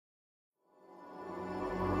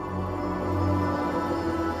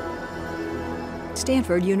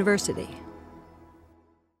Stanford University.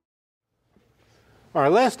 All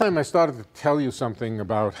right, last time I started to tell you something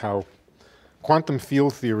about how quantum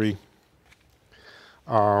field theory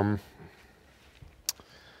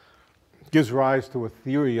gives rise to a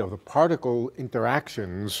theory of the particle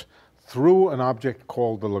interactions through an object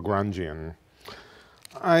called the Lagrangian.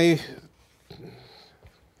 I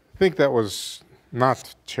think that was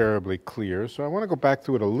not terribly clear, so I want to go back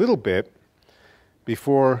to it a little bit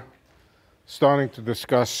before starting to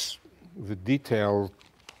discuss the details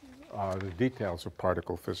of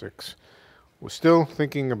particle physics. We're still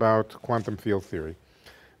thinking about quantum field theory.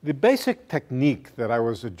 The basic technique that I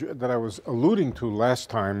was alluding to last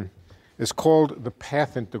time is called the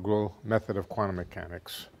path integral method of quantum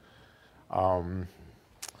mechanics. And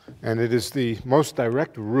it is the most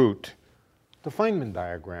direct route to Feynman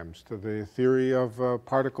diagrams, to the theory of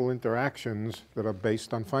particle interactions that are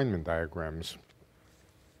based on Feynman diagrams.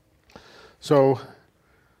 So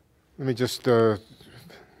let me just try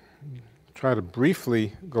to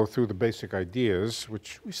briefly go through the basic ideas,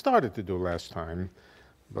 which we started to do last time,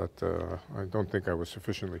 but I don't think I was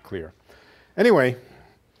sufficiently clear. Anyway,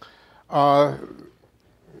 the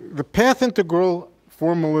path integral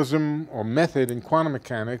formalism or method in quantum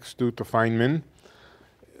mechanics due to Feynman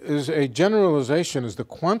is a generalization, is the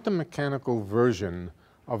quantum mechanical version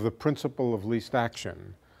of the principle of least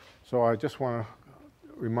action. So I just want to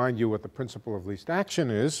remind you what the principle of least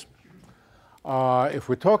action is. If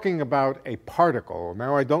we're talking about a particle,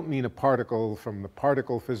 now I don't mean a particle from the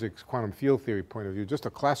particle physics quantum field theory point of view, just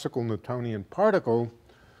a classical Newtonian particle,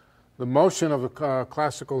 the motion of a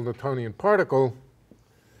classical Newtonian particle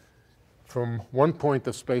from one point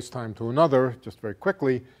of space-time to another, just very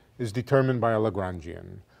quickly, is determined by a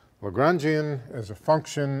Lagrangian. Lagrangian is a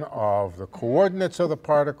function of the coordinates of the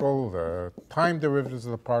particle, the time derivatives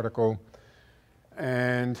of the particle,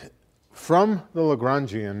 and from the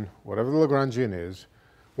Lagrangian, whatever the Lagrangian is,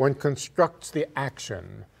 one constructs the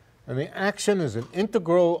action. And the action is an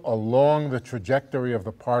integral along the trajectory of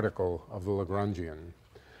the particle of the Lagrangian.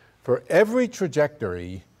 For every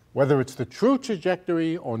trajectory, whether it's the true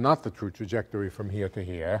trajectory or not the true trajectory from here to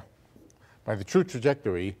here, by the true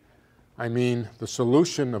trajectory, I mean the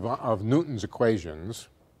solution of Newton's equations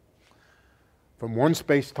from one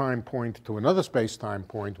space-time point to another space-time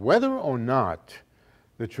point, whether or not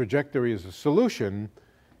the trajectory is a solution,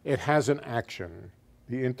 it has an action,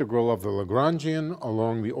 the integral of the Lagrangian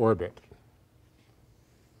along the orbit.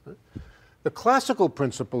 The classical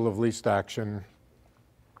principle of least action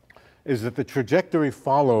is that the trajectory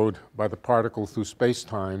followed by the particle through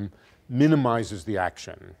space-time minimizes the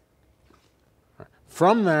action.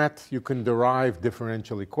 From that, you can derive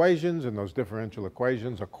differential equations, and those differential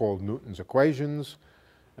equations are called Newton's equations.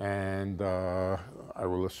 And I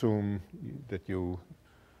will assume that you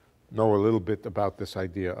know a little bit about this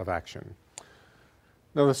idea of action.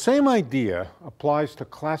 Now, the same idea applies to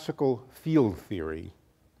classical field theory.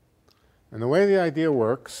 And the way the idea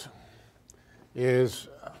works is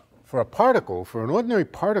for a particle, for an ordinary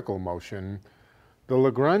particle motion, the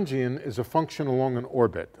Lagrangian is a function along an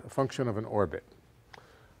orbit, a function of an orbit.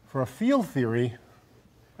 For a field theory,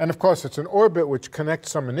 and of course it's an orbit which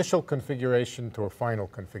connects some initial configuration to a final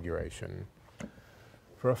configuration.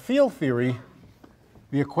 For a field theory,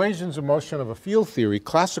 the equations of motion of a field theory,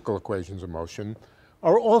 classical equations of motion,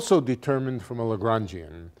 are also determined from a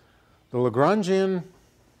Lagrangian. The Lagrangian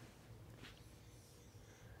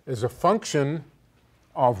is a function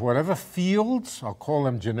of whatever fields, I'll call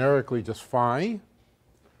them generically just phi,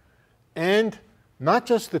 and not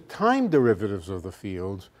just the time derivatives of the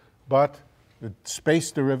fields, but the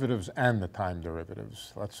space derivatives and the time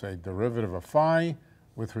derivatives. Let's say derivative of phi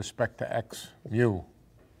with respect to x mu.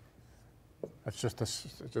 That's just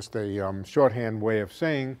a shorthand way of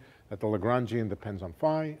saying that the Lagrangian depends on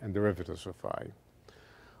phi and derivatives of phi.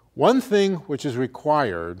 One thing which is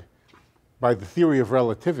required by the theory of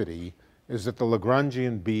relativity is that the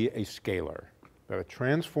Lagrangian be a scalar, that it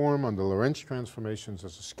transform under Lorentz transformations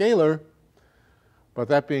as a scalar. But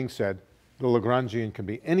that being said, the Lagrangian can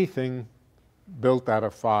be anything built out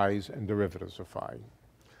of phi's and derivatives of phi.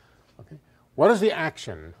 Okay. What is the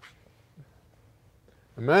action?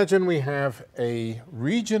 Imagine we have a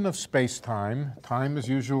region of space-time. Time, as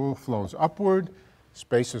usual, flows upward.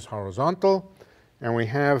 Space is horizontal. And we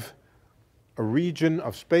have a region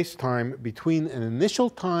of space-time between an initial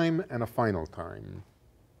time and a final time.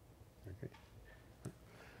 Okay.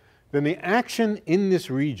 Then the action in this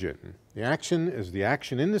region, the action is the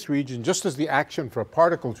action in this region, just as the action for a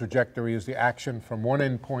particle trajectory is the action from one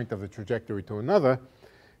end point of the trajectory to another.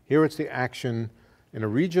 Here it's the action in a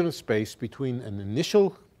region of space between an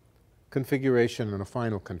initial configuration and a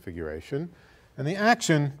final configuration. And the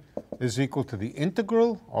action is equal to the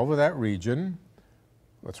integral over that region.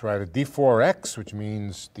 Let's write a d4x, which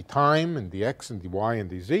means the time and dx and dy and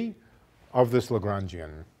dz of this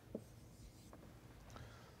Lagrangian.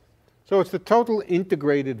 So it's the total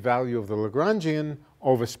integrated value of the Lagrangian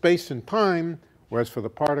over space and time, whereas for the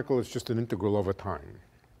particle it's just an integral over time.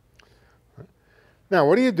 Now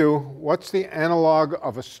what do? What's the analog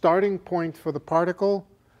of a starting point for the particle?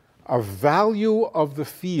 A value of the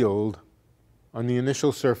field on the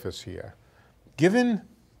initial surface here. Given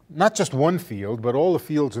not just one field, but all the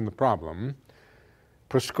fields in the problem,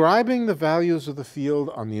 prescribing the values of the field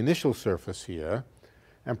on the initial surface here,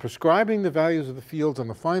 and prescribing the values of the fields on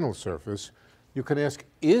the final surface, you can ask,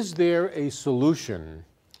 is there a solution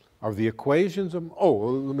of the equations of, oh,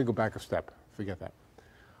 let me go back a step, forget that.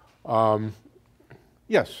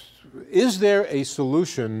 Yes, is there a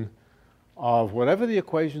solution of whatever the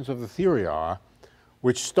equations of the theory are,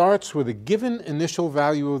 which starts with a given initial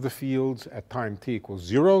value of the fields at time t equals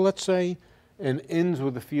 0, let's say, and ends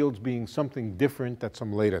with the fields being something different at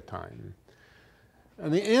some later time?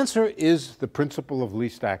 And the answer is the principle of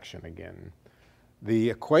least action again. The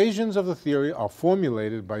equations of the theory are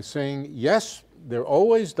formulated by saying, yes, there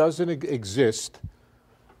always doesn't exist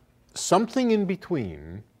something in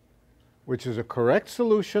between, which is a correct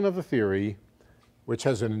solution of the theory, which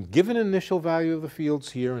has a given initial value of the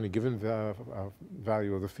fields here and a given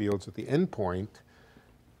value of the fields at the end point,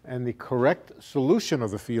 and the correct solution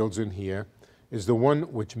of the fields in here is the one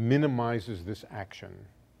which minimizes this action,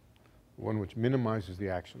 the one which minimizes the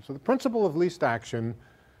action. So the principle of least action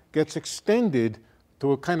gets extended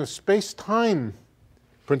to a kind of space-time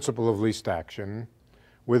principle of least action,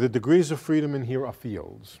 where the degrees of freedom in here are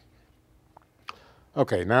fields.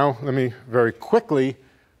 Okay, now let me very quickly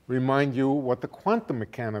remind you what the quantum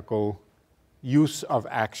mechanical use of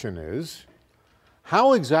action is,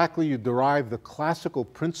 how exactly you derive the classical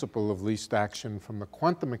principle of least action from the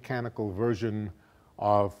quantum mechanical version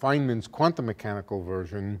of Feynman's quantum mechanical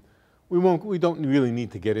version. We don't really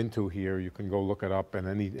need to get into here. You can go look it up and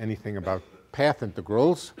anything about path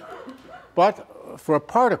integrals. But for a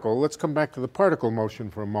particle, let's come back to the particle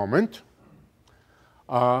motion for a moment.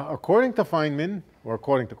 According to Feynman, or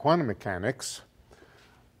according to quantum mechanics,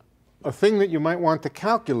 a thing that you might want to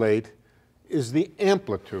calculate is the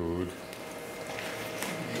amplitude.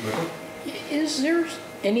 Is there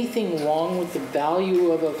anything wrong with the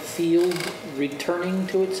value of a field returning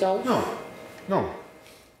to itself? No.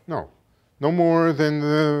 No more than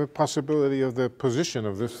the possibility of the position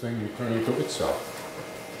of this thing returning to itself.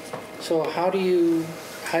 So how do you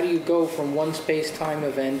go from one space-time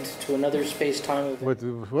event to another space-time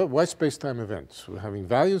event? Why space-time events? We're having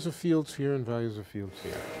values of fields here and values of fields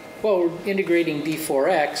here. Well, we're integrating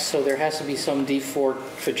d4x, so there has to be some d4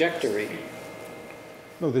 trajectory.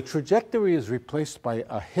 No, the trajectory is replaced by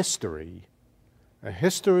a history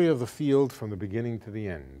of the field from the beginning to the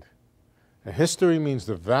end. A history means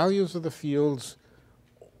the values of the fields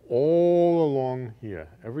all along here,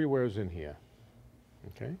 everywhere is in here.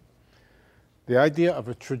 Okay? The idea of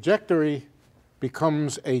a trajectory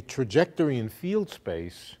becomes a trajectory in field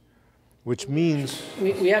space, which means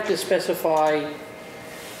we have to specify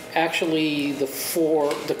actually the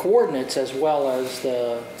coordinates as well as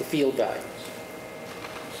the field values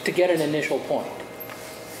to get an initial point.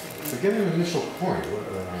 To get an initial point?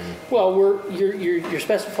 Well, you're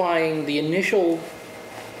specifying the initial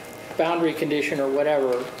boundary condition or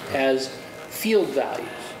whatever as field values.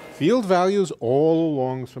 Field values all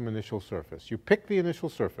along some initial surface. You pick the initial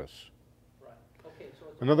surface. Right. Okay, so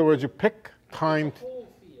in other words, you pick time. The whole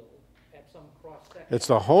field at some cross-section. It's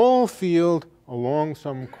the whole field along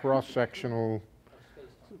some cross-sectional.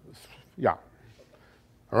 Yeah.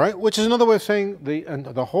 All right, which is another way of saying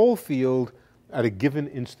the whole field at a given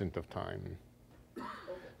instant of time.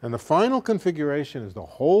 And the final configuration is the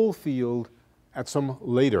whole field at some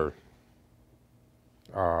later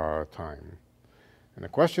time. And the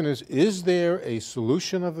question is there a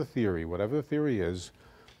solution of the theory, whatever the theory is,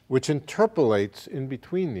 which interpolates in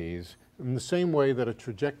between these in the same way that a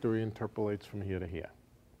trajectory interpolates from here to here?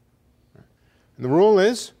 And the rule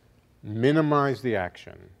is minimize the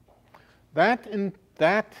action. That,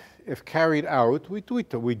 if carried out, we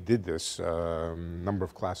did this a number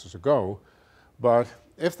of classes ago, but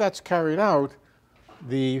if that's carried out,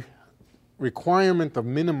 the requirement of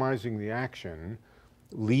minimizing the action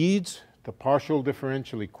leads to partial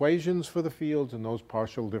differential equations for the fields, and those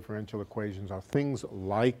partial differential equations are things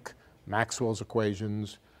like Maxwell's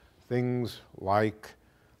equations, things like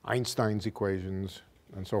Einstein's equations,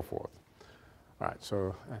 and so forth. All right,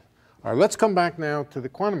 so let's come back now to the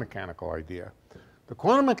quantum mechanical idea. The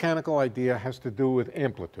quantum mechanical idea has to do with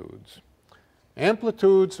amplitudes.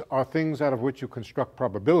 Amplitudes are things out of which you construct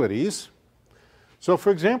probabilities. So for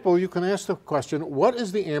example, you can ask the question, what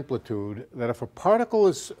is the amplitude that if a particle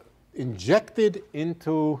is injected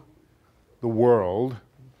into the world,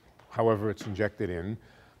 however it's injected in,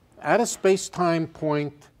 at a space-time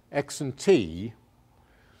point x and t,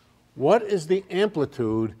 what is the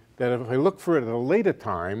amplitude that if I look for it at a later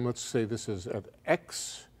time, let's say this is at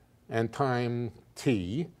x and time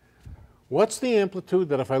t, what's the amplitude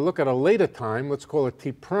that if I look at a later time, let's call it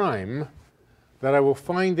t prime, that I will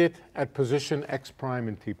find it at position x prime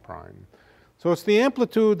and t prime? So it's the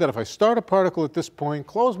amplitude that if I start a particle at this point,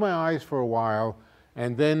 close my eyes for a while,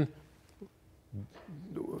 and then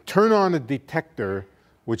turn on a detector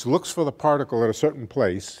which looks for the particle at a certain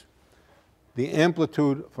place, the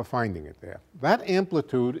amplitude for finding it there. That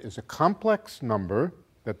amplitude is a complex number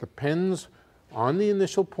that depends on the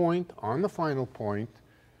initial point, on the final point.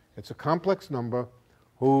 It's a complex number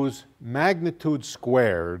whose magnitude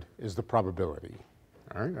squared is the probability.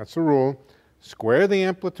 All right, that's the rule. Square the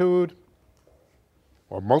amplitude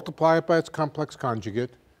or multiply it by its complex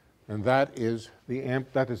conjugate, and that is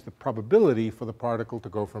the probability for the particle to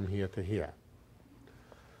go from here to here.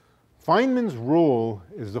 Feynman's rule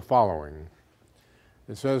is the following.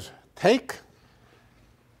 It says, take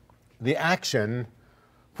the action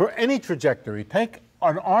for any trajectory, take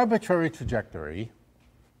an arbitrary trajectory,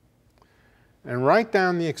 and write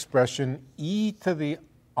down the expression e to the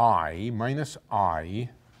I minus I,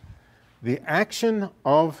 the action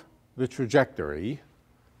of the trajectory.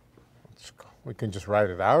 We can just write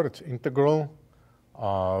it out. It's integral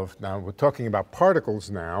of, now we're talking about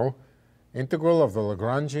particles now, integral of the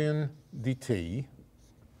Lagrangian dt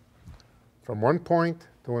from one point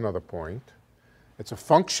to another point. It's a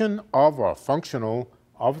function of, or functional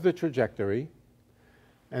of the trajectory.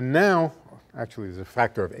 And now, actually there's a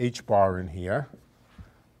factor of h bar in here,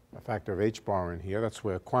 a factor of h bar in here. That's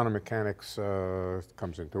where quantum mechanics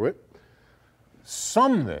comes into it.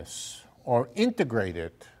 Sum this, or integrate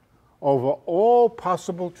it, over all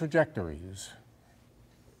possible trajectories.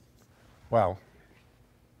 Well,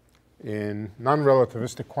 in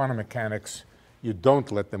non-relativistic quantum mechanics, you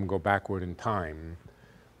don't let them go backward in time.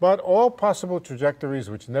 But all possible trajectories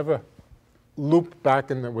which never loop back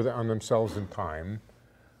on themselves in time,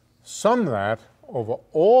 sum that over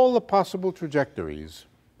all the possible trajectories.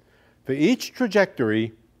 For each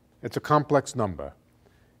trajectory, it's a complex number.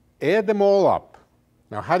 Add them all up.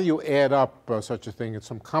 Now, how do you add up such a thing? It's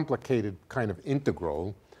some complicated kind of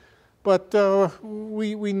integral. But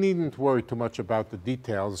we needn't worry too much about the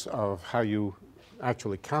details of how you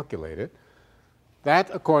actually calculate it. That,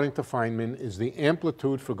 according to Feynman, is the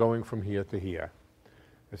amplitude for going from here to here.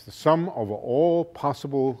 It's the sum over all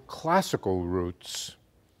possible classical roots.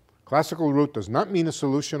 Classical root does not mean a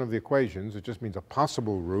solution of the equations. It just means a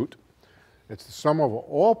possible root. It's the sum over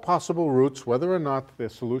all possible roots, whether or not they're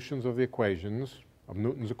solutions of the equations, of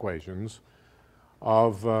Newton's equations,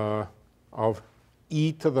 of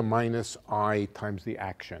e to the minus I times the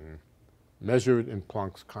action, measured in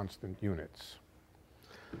Planck's constant units.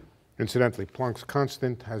 Incidentally, Planck's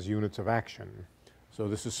constant has units of action. So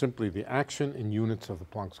this is simply the action in units of the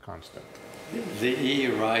Planck's constant. The E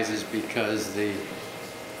arises because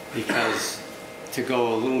to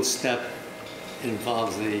go a little step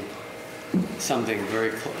involves something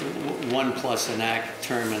very one plus an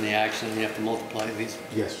term in the action, and you have to multiply these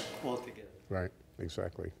all together. Right,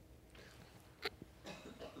 exactly.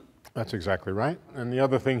 That's exactly right. And the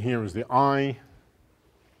other thing here is the I.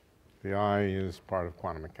 The I is part of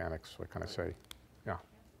quantum mechanics. What can I say? Yeah.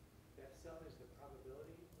 That sum is the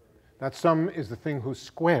probability? That sum is the thing whose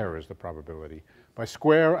square is the probability. By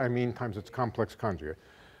square, I mean times its complex conjugate.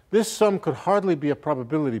 This sum could hardly be a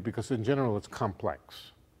probability because in general it's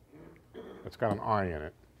complex. It's got an I in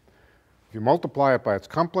it. If you multiply it by its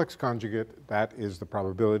complex conjugate, that is the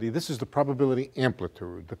probability. This is the probability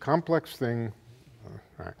amplitude, the complex thing.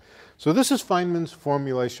 Right. So this is Feynman's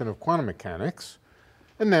formulation of quantum mechanics,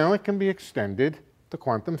 and now it can be extended to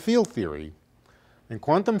quantum field theory. In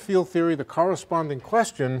quantum field theory, the corresponding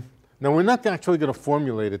question, now we're not actually going to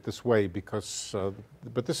formulate it this way because,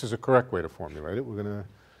 but this is a correct way to formulate it. We're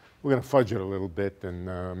going to fudge it a little bit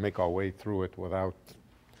and make our way through it without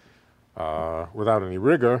any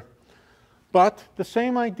rigor. But the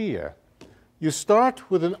same idea. You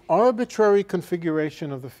start with an arbitrary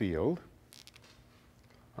configuration of the field.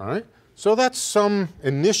 All right? So that's some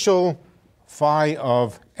initial phi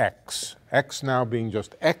of x, x now being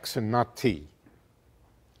just x and not t.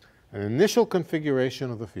 An initial configuration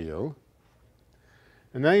of the field.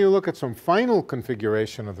 And now you look at some final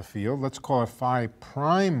configuration of the field. Let's call it phi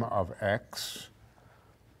prime of x.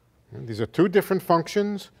 And these are two different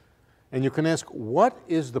functions. And you can ask, what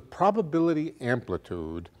is the probability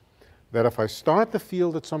amplitude that if I start the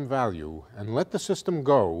field at some value and let the system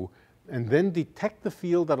go and then detect the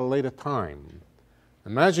field at a later time?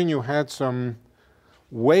 Imagine you had some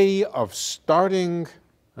way of starting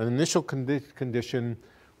an initial condition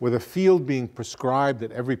with a field being prescribed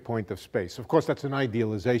at every point of space. Of course, that's an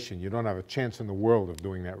idealization. You don't have a chance in the world of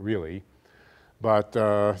doing that, really. But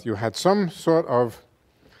you had some sort of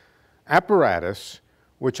apparatus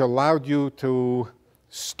which allowed you to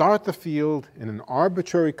start the field in an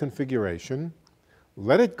arbitrary configuration,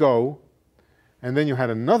 let it go, and then you had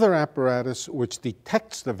another apparatus which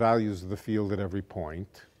detects the values of the field at every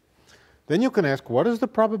point. Then you can ask, what is the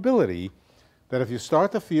probability that if you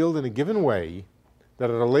start the field in a given way, that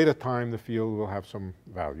at a later time the field will have some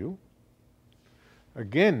value?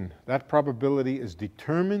 Again, that probability is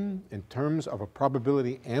determined in terms of a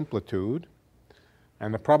probability amplitude,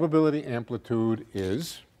 and the probability amplitude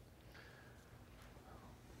is,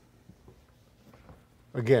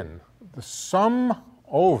 again, the sum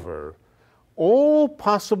over all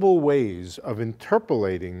possible ways of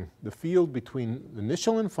interpolating the field between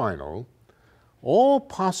initial and final, all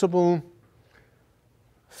possible,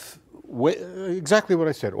 exactly what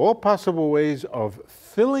I said, all possible ways of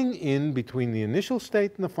filling in between the initial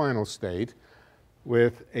state and the final state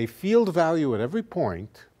with a field value at every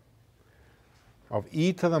point of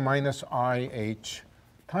e to the minus I h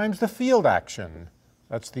times the field action.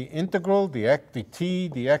 That's the integral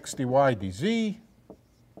dt, dx, dy, dz,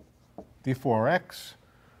 d4x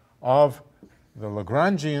of the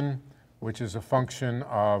Lagrangian, which is a function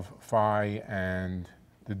of phi and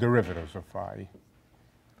the derivatives of phi.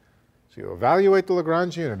 So you evaluate the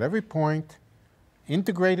Lagrangian at every point,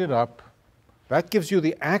 integrate it up. That gives you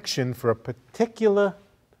the action for a particular,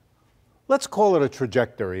 let's call it a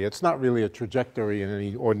trajectory. It's not really a trajectory in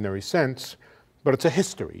any ordinary sense, but it's a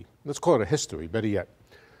history. Let's call it a history, better yet.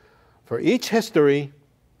 For each history,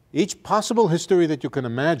 each possible history that you can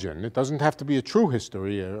imagine, it doesn't have to be a true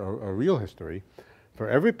history, a real history. For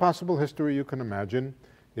every possible history you can imagine,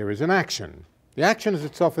 there is an action. The action is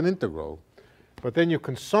itself an integral. But then you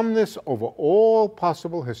can sum this over all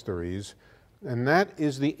possible histories, and that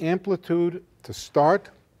is the amplitude to start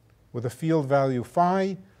with a field value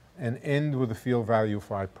phi and end with a field value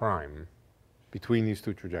phi prime between these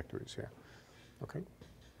two trajectories here. Okay?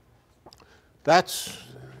 That's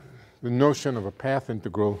the notion of a path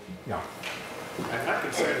integral. Yeah. I'm not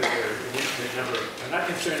concerned that there are an infinite number. I'm not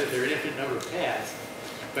concerned that there are an infinite number of paths,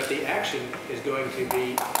 but the action is going to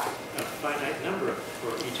be a finite number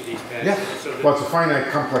for each of these paths. Yeah. So Well, it's a finite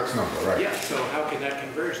complex number, right? yeah. So how can that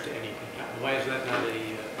converge to anything? Why is that not a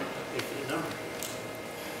infinite number?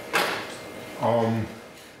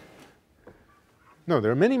 No,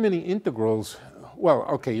 there are many, many integrals. Well,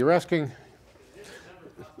 okay, you're asking.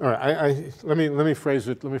 All right, let me phrase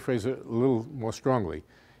it. Let me phrase it a little more strongly.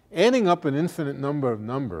 Adding up an infinite number of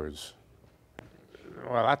numbers,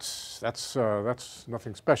 well, that's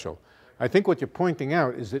nothing special. I think what you're pointing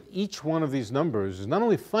out is that each one of these numbers is not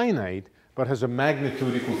only finite, but has a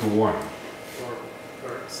magnitude equal to 1.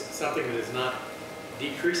 Or something that is not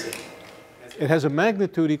decreasing. It has a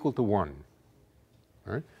magnitude equal to 1.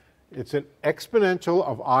 Right? It's an exponential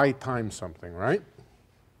of I times something, right?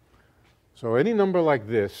 So any number like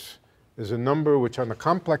this is a number which on the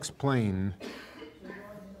complex plane,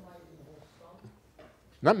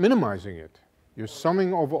 not minimizing it, you're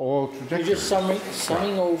summing over all trajectories. You're just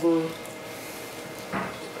summing over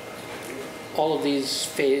all of these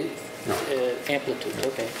amplitudes,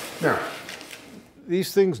 okay. Now,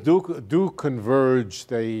 these things do converge.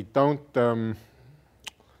 They don't.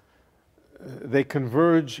 They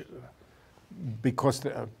converge because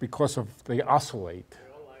they oscillate.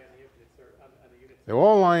 They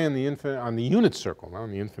all lie on the unit circle, not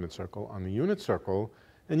on the infinite circle, on the unit circle,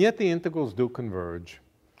 and yet the integrals do converge.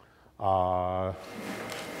 That's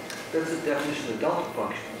the definition of the delta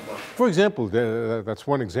function. For example, that's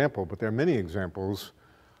one example, but there are many examples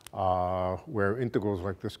where integrals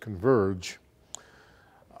like this converge.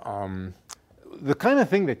 The kind of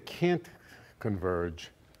thing that can't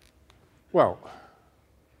converge, well,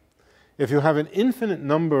 if you have an infinite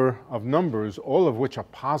number of numbers, all of which are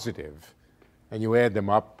positive, and you add them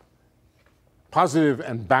up, positive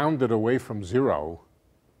and bounded away from 0,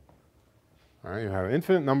 right? You have an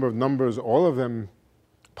infinite number of numbers, all of them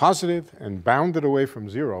positive and bounded away from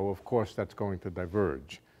 0, of course that's going to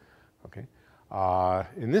diverge. Okay?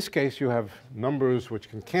 In this case, you have numbers which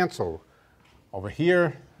can cancel. Over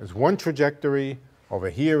here is one trajectory, over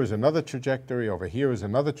here is another trajectory, over here is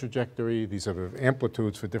another trajectory. These are the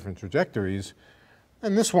amplitudes for different trajectories.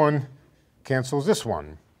 And this one cancels this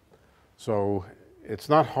one. So it's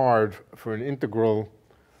not hard for an integral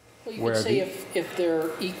Well, you where could say the- if they're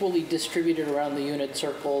equally distributed around the unit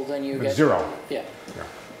circle, then you get... 0. Yeah.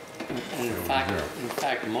 And in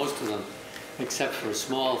fact, most of them, except for a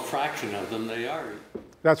small fraction of them, they are.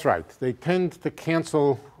 That's right. They tend to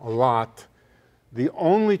cancel a lot. The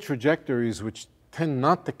only trajectories which tend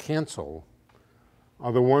not to cancel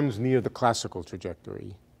are the ones near the classical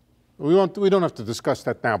trajectory. We don't have to discuss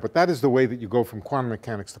that now, but that is the way that you go from quantum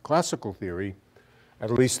mechanics to classical theory,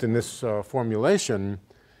 at least in this formulation.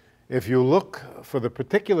 If you look for the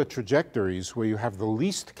particular trajectories where you have the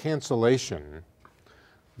least cancellation,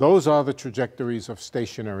 those are the trajectories of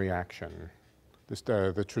stationary action,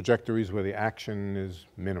 the trajectories where the action is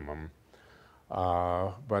minimum.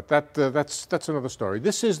 But that's another story.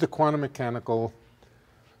 This is the quantum mechanical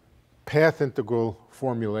path integral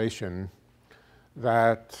formulation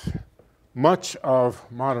that much of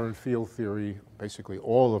modern field theory, basically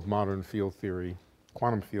all of modern field theory,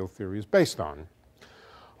 quantum field theory, is based on.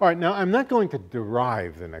 All right, now I'm not going to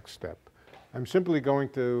derive the next step. I'm simply going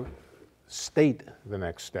to state the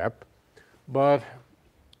next step, but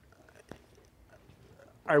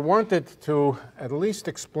I wanted to at least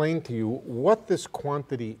explain to you what this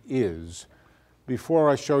quantity is before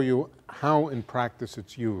I show you how in practice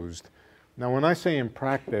it's used. Now, when I say in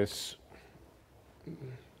practice,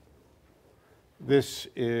 this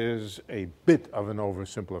is a bit of an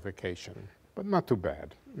oversimplification, but not too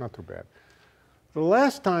bad, not too bad. The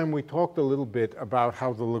last time we talked a little bit about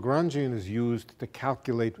how the Lagrangian is used to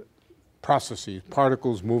calculate processes,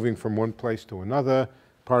 particles moving from one place to another,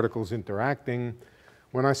 particles interacting.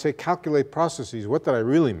 When I say calculate processes, what did I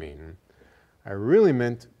really mean? I really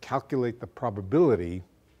meant calculate the probability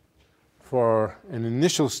for an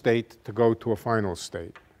initial state to go to a final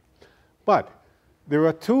state. But there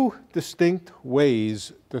are two distinct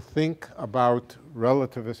ways to think about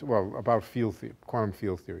about quantum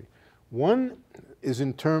field theory. One is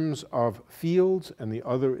in terms of fields, and the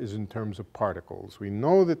other is in terms of particles. We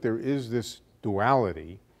know that there is this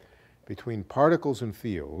duality between particles and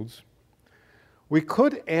fields. We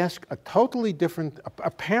could ask a totally different,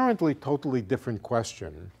 apparently totally different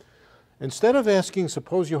question. Instead of asking,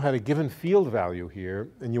 suppose you had a given field value here,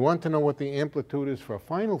 and you want to know what the amplitude is for a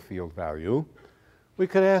final field value, we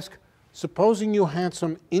could ask, supposing you had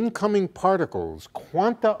some incoming particles,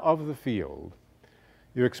 quanta of the field.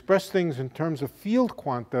 You express things in terms of field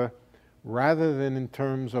quanta rather than in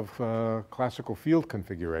terms of classical field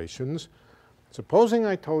configurations. Supposing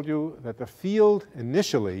I told you that the field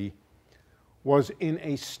initially was in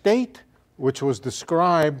a state which was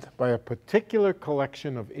described by a particular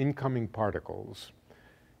collection of incoming particles.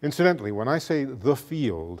 Incidentally, when I say the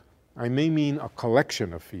field, I may mean a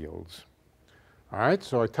collection of fields. All right,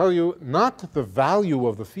 so I tell you not the value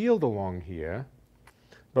of the field along here,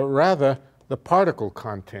 but rather the particle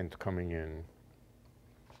content coming in.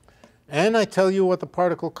 And I tell you what the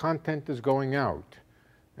particle content is going out.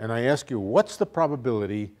 And I ask you, what's the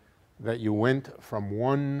probability that you went from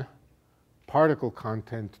one particle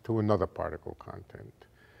content to another particle content?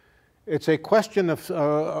 It's a question of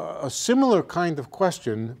a similar kind of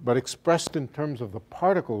question, but expressed in terms of the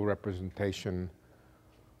particle representation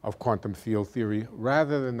of quantum field theory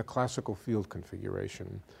rather than the classical field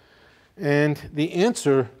configuration. And the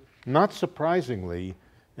answer, not surprisingly,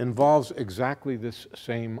 involves exactly this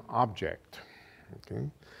same object. Okay?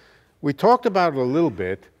 We talked about it a little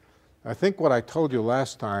bit. I think what I told you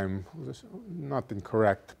last time was not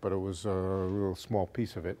incorrect, but it was a real small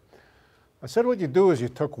piece of it. I said what you do is you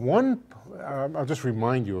took one, I'll just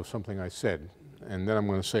remind you of something I said, and then I'm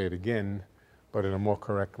going to say it again, but in a more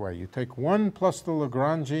correct way. You take 1 plus the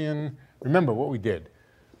Lagrangian. Remember what we did.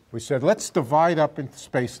 We said, let's divide up into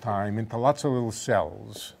space-time into lots of little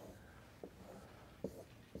cells.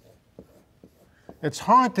 It's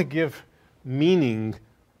hard to give meaning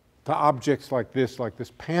to objects like this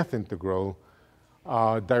path integral,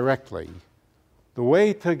 directly. The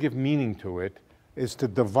way to give meaning to it is to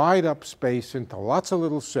divide up space into lots of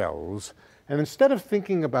little cells, and instead of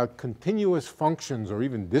thinking about continuous functions or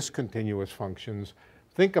even discontinuous functions,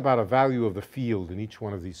 think about a value of the field in each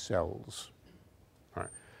one of these cells. All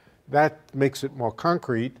right. That makes it more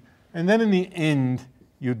concrete, and then in the end,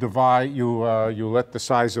 you divide, you let the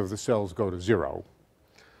size of the cells go to 0.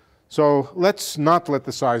 So let's not let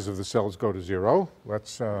the size of the cells go to 0.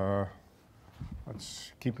 Let's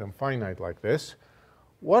keep them finite like this.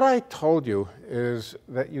 What I told you is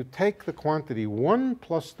that you take the quantity 1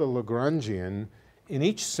 plus the Lagrangian in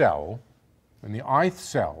each cell, in the ith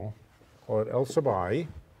cell, call it L sub I.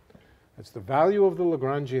 That's the value of the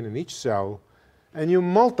Lagrangian in each cell, and you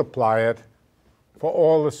multiply it for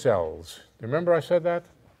all the cells. Remember I said that?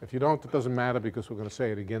 If you don't, it doesn't matter because we're going to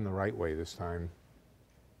say it again the right way this time.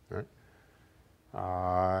 Right?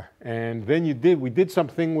 And then we did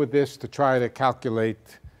something with this to try to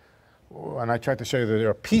calculate, and I tried to show you that there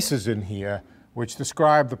are pieces in here which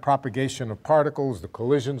describe the propagation of particles, the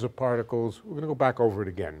collisions of particles. We're going to go back over it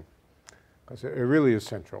again because it really is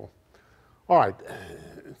central. All right.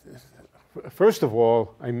 First of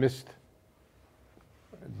all, I missed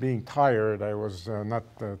being tired. I was not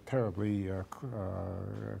terribly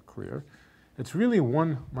clear. It's really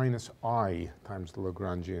 1 minus I times the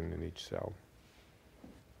Lagrangian in each cell.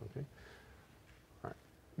 Okay. All right.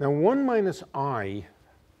 Now 1 minus I,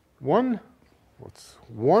 1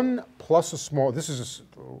 plus a small, this is,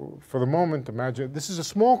 for the moment, imagine, this is a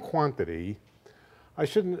small quantity. I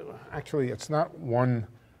shouldn't, actually, it's not 1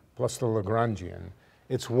 plus the Lagrangian.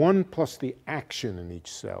 It's 1 plus the action in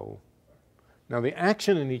each cell. Now, the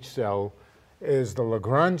action in each cell is the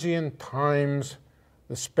Lagrangian times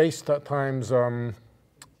the space-time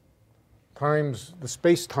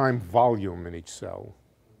volume in each cell.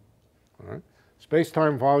 All right?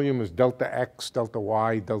 Space-time volume is delta x, delta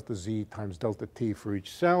y, delta z times delta t for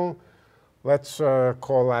each cell. Let's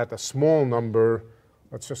call that a small number.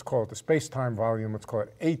 Let's just call it the space-time volume. Let's call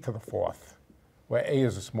it a to the 4th, where a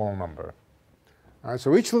is a small number. All right,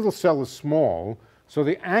 so each little cell is small, so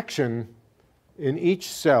the action in each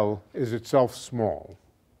cell is itself small,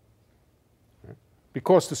 right?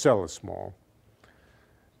 Because the cell is small.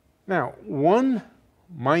 Now, 1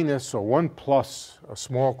 minus or 1 plus a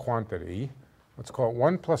small quantity, let's call it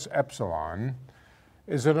 1 plus epsilon,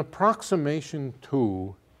 is an approximation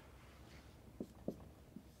to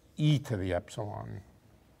e to the epsilon.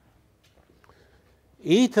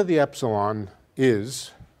 E to the epsilon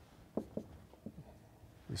is,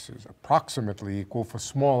 this is approximately equal for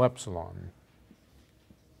small epsilon.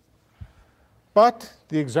 But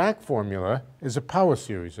the exact formula is a power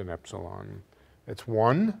series in epsilon. It's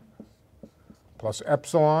 1 plus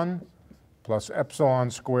epsilon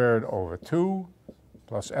squared over 2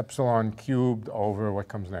 plus epsilon cubed over, what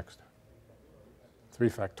comes next? 3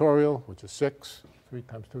 factorial, which is 6. 3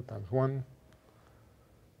 times 2 times 1.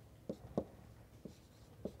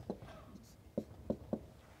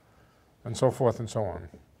 And so forth and so on.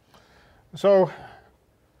 So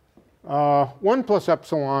 1 plus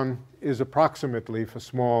epsilon is approximately, for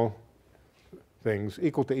small things,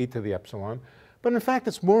 equal to e to the epsilon. But in fact,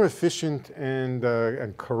 it's more efficient and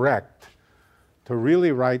correct to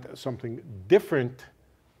really write something different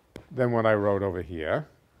than what I wrote over here,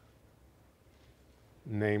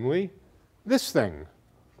 namely this thing.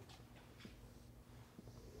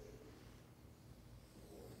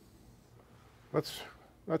 Let's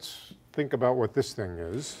think about what this thing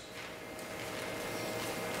is.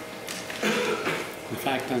 In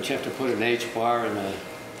fact, don't you have to put an H bar in the...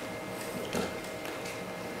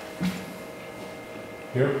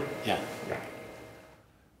 Here? Yeah. Yeah.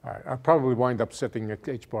 All right. I'll probably wind up setting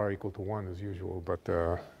H bar equal to 1 as usual, but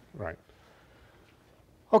right.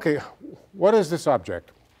 Okay, what is this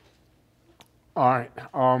object? All right.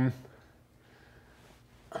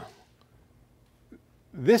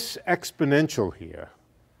 This exponential here,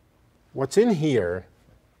 what's in here,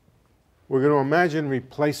 we're going to imagine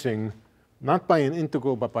replacing not by an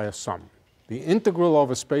integral, but by a sum. The integral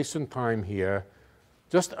over space and time here,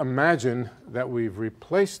 just imagine that we've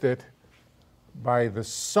replaced it by the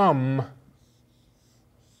sum.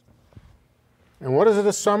 And what is it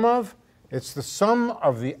a sum of? It's the sum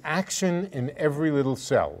of the action in every little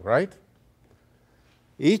cell, right?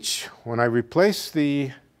 When I replace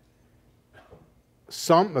the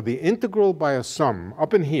sum, the integral by a sum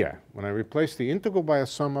up in here, when I replace the integral by a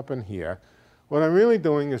sum up in here, what I'm really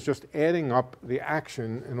doing is just adding up the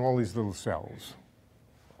action in all these little cells.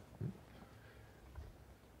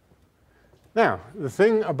 Now, the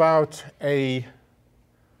thing about a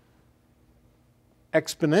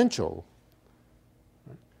exponential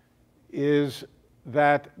is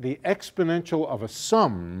that the exponential of a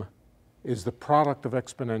sum is the product of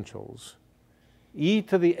exponentials. E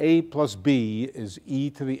to the a plus b is e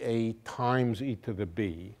to the a times e to the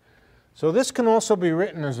b. So this can also be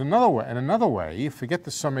written as another way. In another way, forget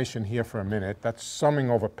the summation here for a minute. That's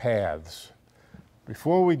summing over paths.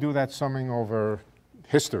 Before we do that summing over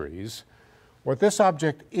histories, what this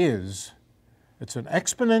object is, it's an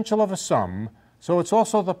exponential of a sum, so it's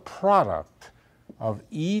also the product of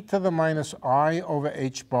e to the minus I over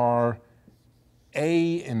h bar,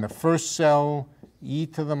 a in the first cell, e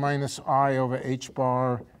to the minus I over h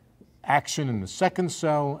bar, action in the second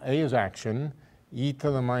cell, a is action, e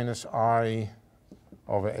to the minus I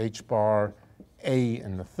over h bar, a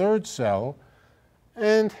in the third cell.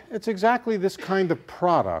 And it's exactly this kind of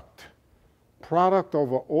product product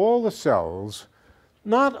over all the cells,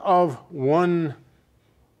 not of 1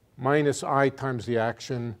 minus I times the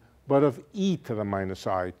action, but of e to the minus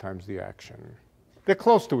I times the action. They're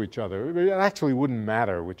close to each other. It actually wouldn't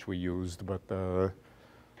matter which we used, but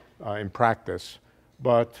in practice.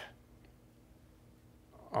 But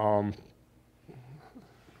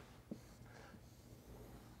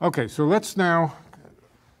okay, so let's now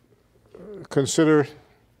consider.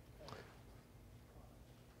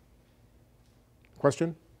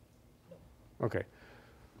 Question? Okay.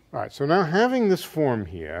 All right, so now having this form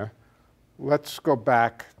here, let's go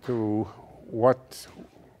back to let's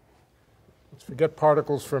forget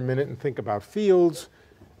particles for a minute and think about fields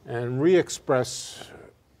and re-express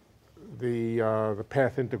the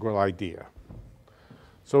path integral idea.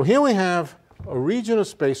 So here we have a region of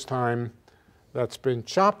space-time that's been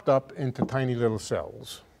chopped up into tiny little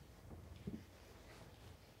cells.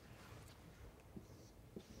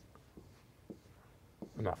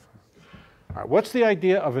 Enough. All right, what's the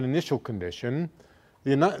idea of an initial condition?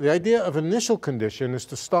 The idea of an initial condition is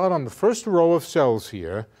to start on the first row of cells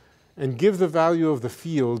here and give the value of the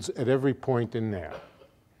fields at every point in there.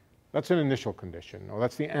 That's an initial condition, or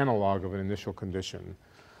that's the analog of an initial condition.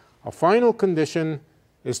 A final condition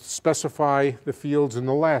is to specify the fields in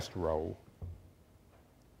the last row.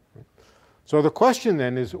 So the question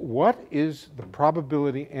then is, what is the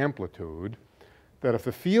probability amplitude that if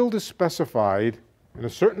the field is specified in a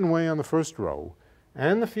certain way on the first row,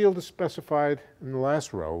 and the field is specified in the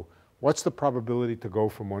last row, what's the probability to go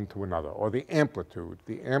from one to another, or the amplitude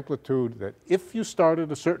that if you started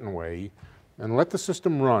a certain way and let the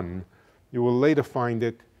system run, you will later find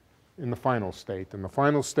it in the final state. And the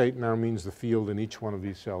final state now means the field in each one of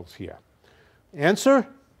these cells here. Answer,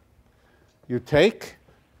 you take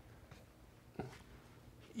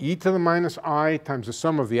e to the minus I times the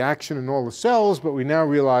sum of the action in all the cells, but we now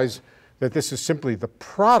realize that this is simply the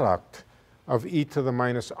product of e to the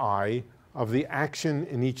minus I of the action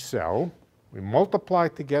in each cell. We multiply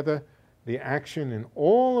together the action in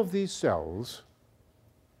all of these cells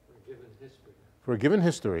for a given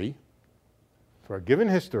history,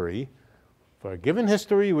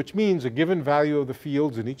 which means a given value of the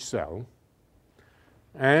fields in each cell.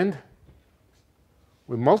 And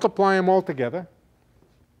we multiply them all together.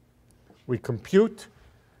 We compute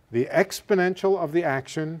the exponential of the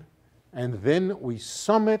action, and then we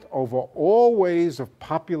sum it over all ways of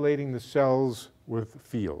populating the cells with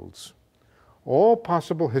fields. All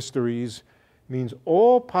possible histories means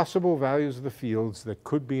all possible values of the fields that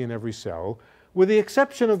could be in every cell, with the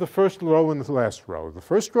exception of the first row and the last row. The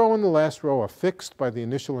first row and the last row are fixed by the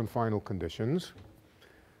initial and final conditions.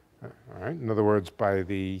 All right, in other words, by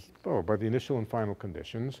the initial and final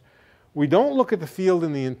conditions. We don't look at the field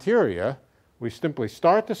in the interior. We simply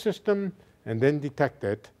start the system and then detect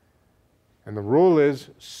it. And the rule is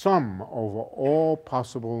sum over all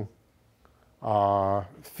possible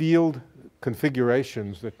field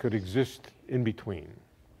configurations that could exist in between.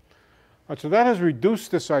 So that has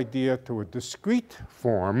reduced this idea to a discrete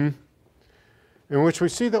form in which we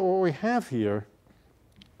see that what we have here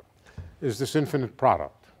is this infinite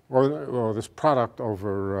product, or this product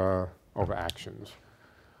over actions.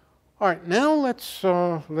 All right, now let's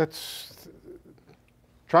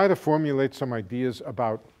try to formulate some ideas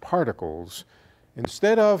about particles.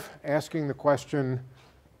 Instead of asking the question,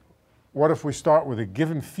 what if we start with a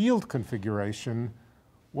given field configuration?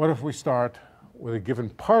 What if we start with a given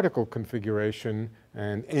particle configuration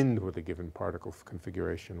and end with a given particle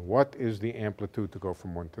configuration? What is the amplitude to go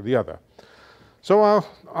from one to the other? So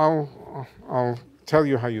I'll tell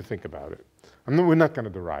you how you think about it. We're not going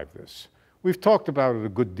to derive this. We've talked about it a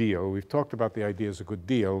good deal. We've talked about the ideas a good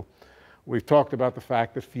deal. We've talked about the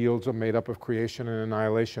fact that fields are made up of creation and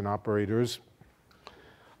annihilation operators.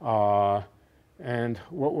 And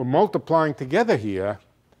what we're multiplying together here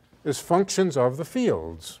is functions of the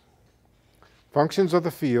fields. Functions of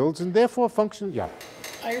the fields, and therefore functions, yeah.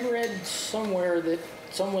 I read somewhere that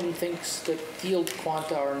someone thinks that field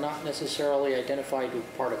quanta are not necessarily identified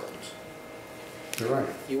with particles. You're right.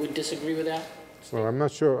 You would disagree with that? Well, I'm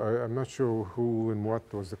not sure who and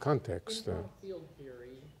what was the context. Field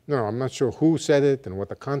theory. No, I'm not sure who said it and what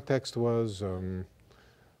the context was.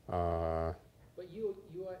 But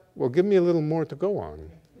well, give me a little more to go on.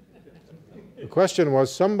 The question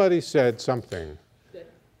was, somebody said something.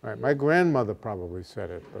 Right, my grandmother probably said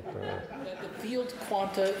it, but... that the field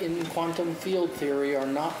quanta in quantum field theory are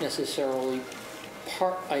not necessarily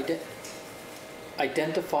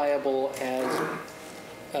identifiable as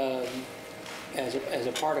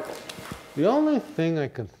a particle. The only thing I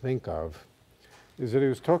can think of is that he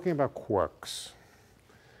was talking about quarks.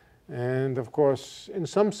 And of course, in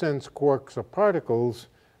some sense, quarks are particles,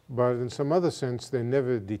 but in some other sense, they're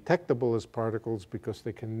never detectable as particles because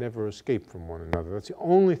they can never escape from one another. That's the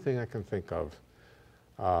only thing I can think of.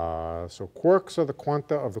 So quarks are the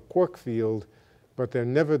quanta of the quark field, but they're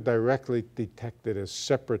never directly detected as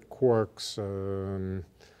separate quarks,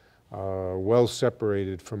 well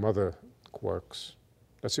separated from other quarks.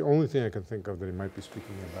 That's the only thing I can think of that he might be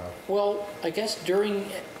speaking about. Well, I guess during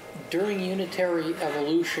unitary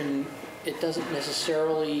evolution, it doesn't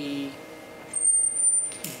necessarily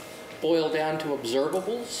boil down to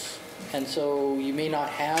observables, and so you may not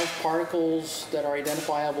have particles that are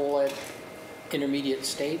identifiable at intermediate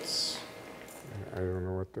states. I don't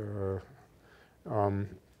know what the...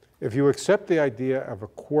 if you accept the idea of a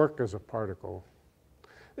quark as a particle,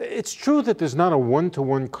 it's true that there's not a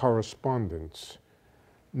one-to-one correspondence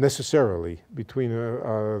necessarily between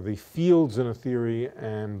the fields in a theory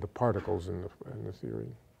and the particles in the theory.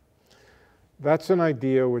 That's an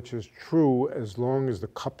idea which is true as long as the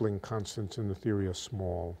coupling constants in the theory are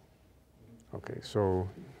small. Okay, so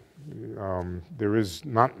there is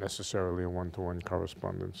not necessarily a one-to-one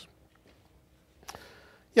correspondence.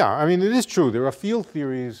 Yeah, I mean, it is true. There are field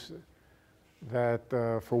theories that,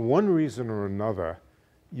 for one reason or another,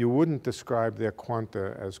 you wouldn't describe their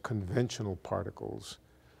quanta as conventional particles.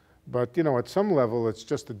 But, you know, at some level, it's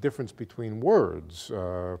just a difference between words.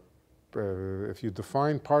 If you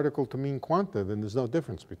define particle to mean quanta, then there's no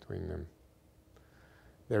difference between them.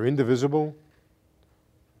 They're indivisible.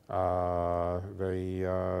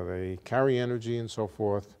 They carry energy and so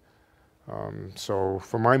forth. So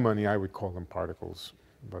for my money, I would call them particles.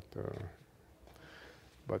 But yeah.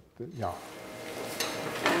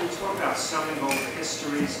 When you talk about summing over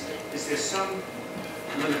histories, is there some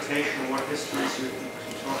limitation on what histories you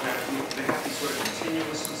talk about? Do they have to be sort of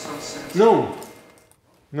continuous in some sense? No.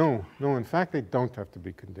 No. In fact, they don't have to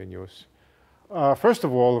be continuous. First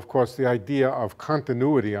of all, of course, the idea of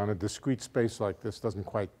continuity on a discrete space like this doesn't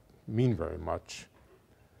quite mean very much.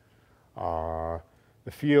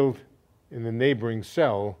 The field in the neighboring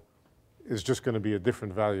cell is just going to be a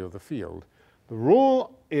different value of the field. The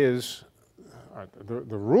rule is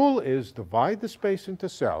divide the space into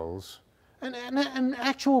cells, and in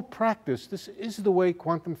actual practice, this is the way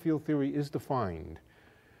quantum field theory is defined.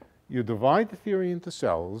 You divide the theory into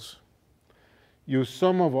cells, you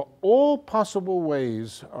sum over all possible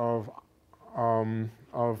ways of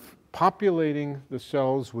populating the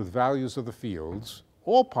cells with values of the fields,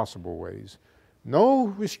 all possible ways. No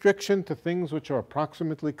restriction to things which are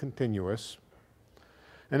approximately continuous.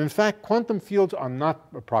 And in fact, quantum fields are not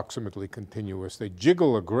approximately continuous. They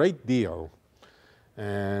jiggle a great deal.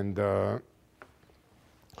 And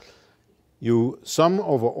you sum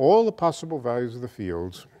over all the possible values of the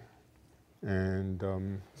fields, and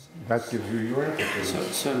that gives you your interface.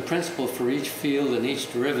 So in principle, for each field and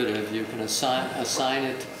each derivative, you can assign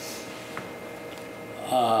it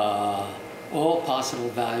all possible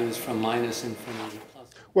values from minus infinity to plus.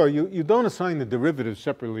 Well, you don't assign the derivatives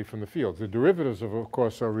separately from the fields. The derivatives, of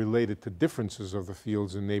course, are related to differences of the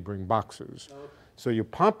fields in neighboring boxes. Okay. So you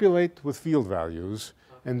populate with field values,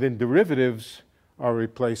 and then derivatives are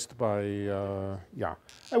replaced by, yeah.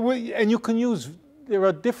 And you can use, there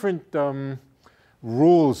are different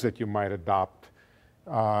rules that you might adopt.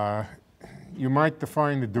 You might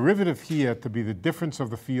define the derivative here to be the difference of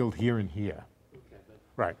the field here and here.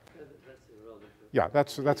 Right. Yeah,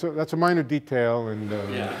 that's a minor detail, and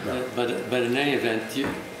yeah. But in any event,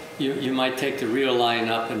 you might take the real line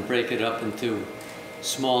up and break it up into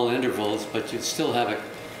small intervals, but you'd still have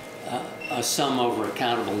a sum over a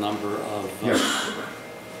countable number of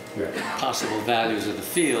possible values of the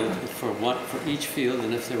field for each field,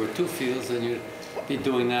 and if there were two fields, then you'd be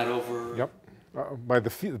doing that over. Yep. By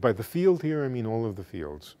the field here, I mean all of the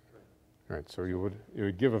fields. Right, so you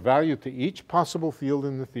would give a value to each possible field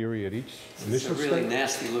in the theory at each initial state. It's a really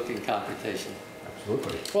nasty-looking computation.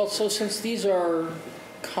 Absolutely. Well, so since these are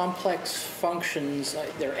complex functions,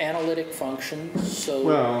 they're analytic functions, so...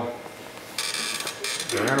 Well,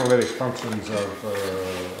 they're analytic functions of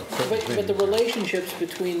but the relationships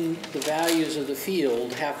between the values of the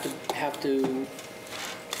field have to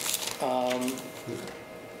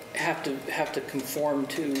conform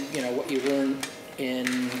to, you know, what you learn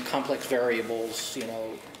in complex variables, you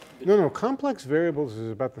know. No, complex variables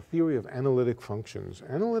is about the theory of analytic functions.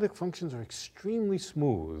 Analytic functions are extremely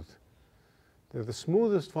smooth. They're the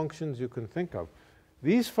smoothest functions you can think of.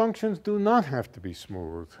 These functions do not have to be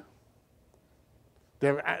smooth.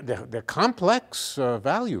 They're complex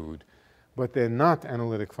valued, but they're not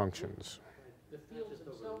analytic functions. The fields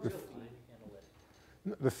themselves are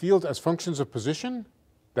analytic. The fields as functions of position?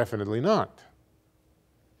 Definitely not.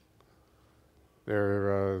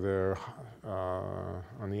 They're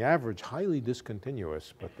on the average, highly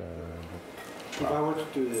discontinuous, but if I were to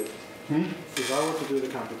do the if I were to do the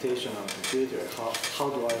computation on a computer, how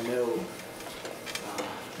do I know?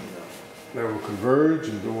 they will converge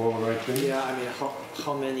and do all the right things. Yeah, I mean,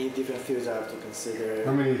 how many different fields I have to consider?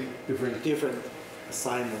 How many different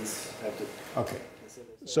assignments I have to Okay. consider?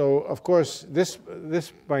 So, of course, this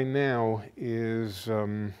by now is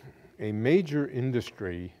a major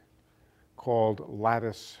industry called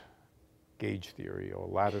lattice gauge theory or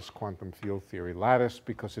lattice quantum field theory. Lattice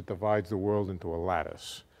because it divides the world into a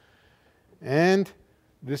lattice. And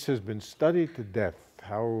this has been studied to death,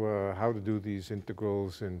 how to do these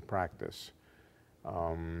integrals in practice.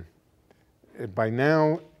 By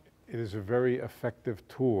now, it is a very effective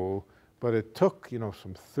tool, but it took,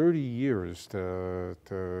 some 30 years to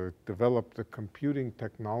develop the computing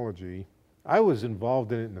technology. I was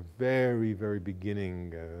involved in it in the very, very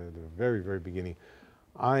beginning,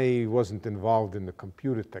 I wasn't involved in the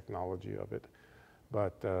computer technology of it,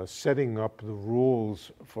 but setting up the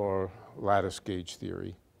rules for lattice gauge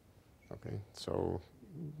theory. Okay, so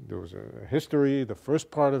there was a history. The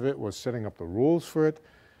first part of it was setting up the rules for it,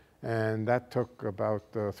 and that took about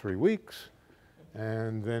 3 weeks,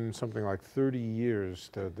 and then something like 30 years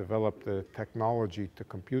to develop the technology to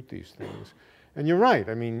compute these things. And you're right.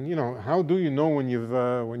 I mean, how do you know when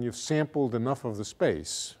you've sampled enough of the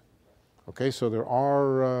space? Okay, so there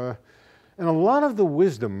are, and a lot of the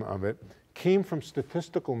wisdom of it came from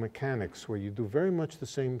statistical mechanics, where you do very much the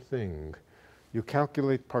same thing. You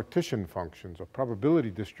calculate partition functions or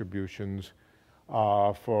probability distributions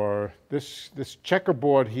for this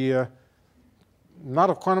checkerboard here. Not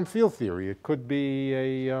a quantum field theory. It could be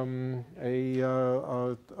a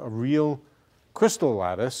real crystal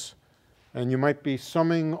lattice, and you might be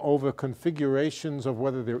summing over configurations of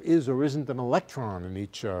whether there is or isn't an electron in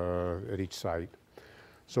at each site.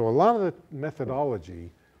 So a lot of the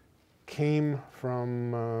methodology came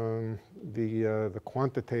from the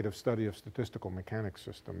quantitative study of statistical mechanics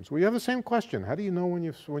systems. We have the same question: how do you know when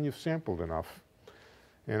you've sampled enough?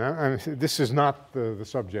 And this is not the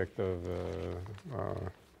subject of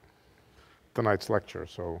tonight's lecture.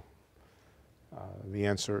 So the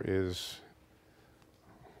answer is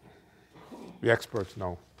the experts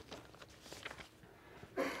know,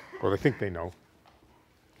 or they think they know,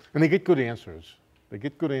 and they get good answers. They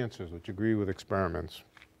get good answers which agree with experiments.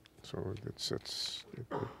 So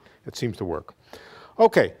it seems to work.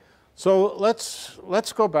 Okay, so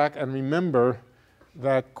let's go back and remember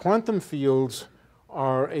that quantum fields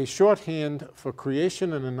are a shorthand for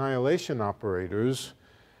creation and annihilation operators.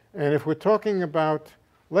 And if we're talking about,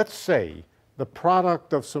 let's say, the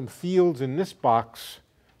product of some fields in this box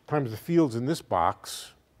times the fields in this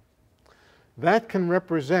box, that can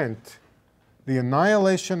represent the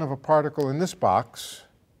annihilation of a particle in this box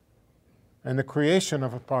and the creation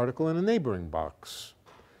of a particle in a neighboring box.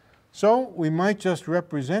 So we might just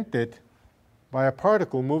represent it by a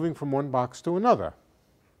particle moving from one box to another.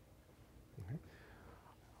 Okay.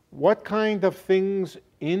 What kind of things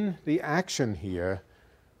in the action here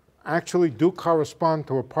actually do correspond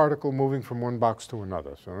to a particle moving from one box to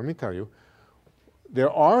another? So let me tell you,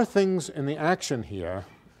 there are things in the action here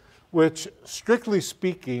which, strictly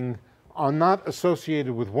speaking, are not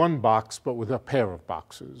associated with one box but with a pair of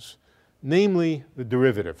boxes, namely the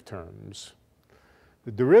derivative terms.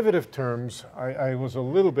 The derivative terms, I was a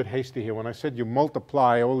little bit hasty here when I said you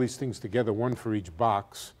multiply all these things together, one for each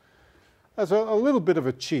box. That's a little bit of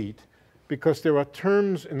a cheat, because there are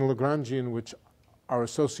terms in the Lagrangian which are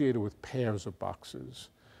associated with pairs of boxes.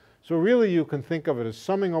 So really you can think of it as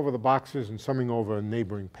summing over the boxes and summing over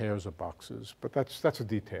neighboring pairs of boxes, but that's a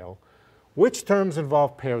detail. Which terms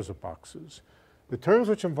involve pairs of boxes? The terms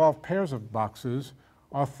which involve pairs of boxes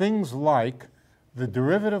are things like the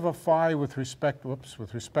derivative of phi with respect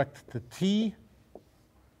to t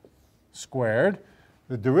squared.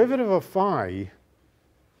 The derivative of phi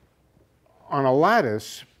on a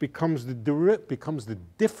lattice becomes the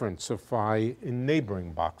difference of phi in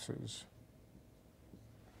neighboring boxes.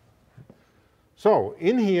 So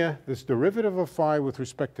in here, this derivative of phi with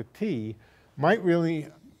respect to t might really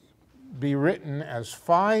be written as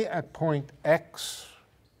phi at point x,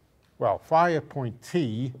 well, phi at point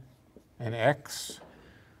t and x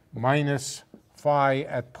minus phi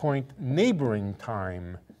at point neighboring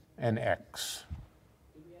time and x.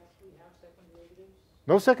 Do we actually have second derivatives?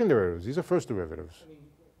 No second derivatives. These are first derivatives. I mean,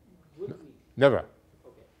 would we? Never.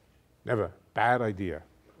 Okay. Never. Bad idea.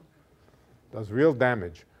 Does real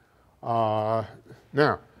damage.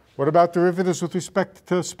 Now, what about derivatives with respect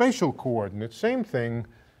to spatial coordinates? Same thing.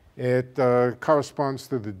 It corresponds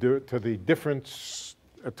to the difference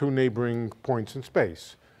two neighboring points in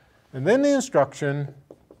space. And then the instruction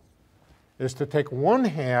is to take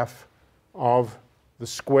 1/2 of the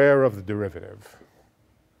square of the derivative.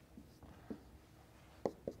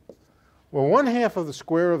 Well, 1/2 of the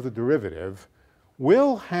square of the derivative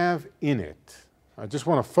will have in it, I just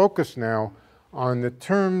want to focus now on the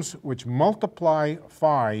terms which multiply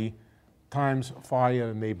phi times phi at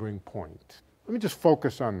a neighboring point. Let me just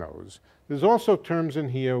focus on those. There's also terms in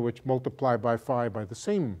here which multiply by phi by the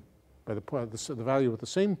same, by the value at the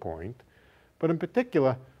same point. But in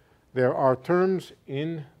particular, there are terms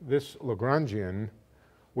in this Lagrangian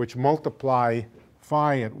which multiply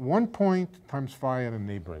phi at one point times phi at a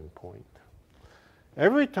neighboring point.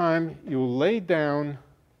 Every time you lay down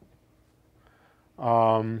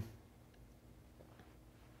a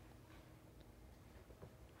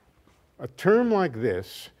term like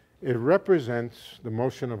this, it represents the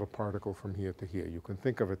motion of a particle from here to here. You can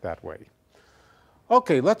think of it that way.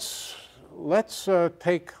 Okay, let's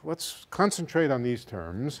concentrate on these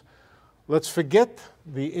terms. Let's forget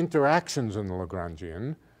the interactions in the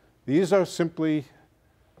Lagrangian. These are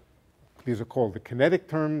called the kinetic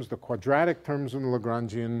terms, the quadratic terms in the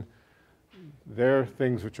Lagrangian. They're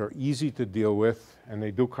things which are easy to deal with, and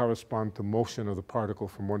they do correspond to motion of the particle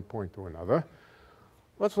from one point to another.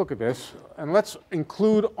 Let's look at this, and let's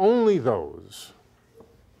include only those.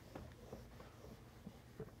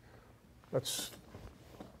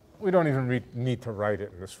 We don't even need to write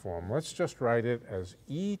it in this form. Let's just write it as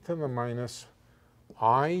e to the minus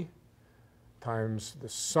I times the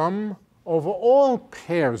sum over all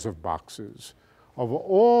pairs of boxes, over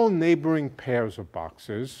all neighboring pairs of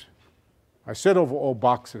boxes. I said over all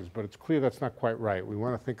boxes, but it's clear that's not quite right. We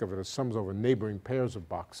want to think of it as sums over neighboring pairs of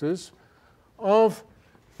boxes of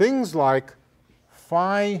things like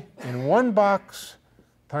phi in one box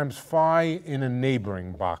times phi in a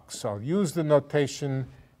neighboring box. I'll use the notation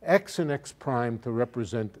x and x prime to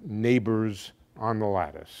represent neighbors on the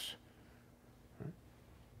lattice.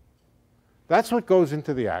 That's what goes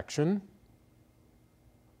into the action.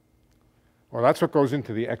 Well, that's what goes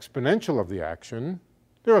into the exponential of the action.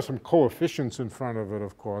 There are some coefficients in front of it,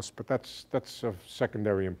 of course, but that's of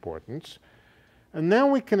secondary importance. And now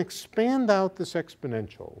we can expand out this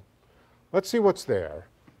exponential. Let's see what's there.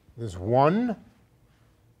 There's 1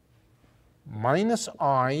 minus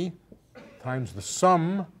I times the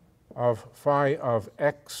sum of phi of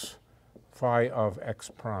x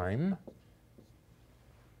prime.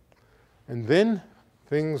 And then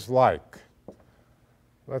things like,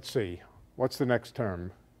 let's see, what's the next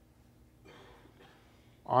term?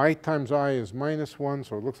 I times I is minus 1,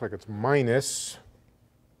 so it looks like it's minus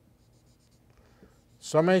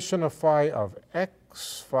summation of phi of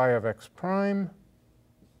x prime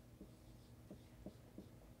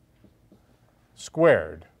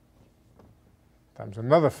squared times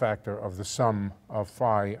another factor of the sum of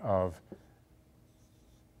phi of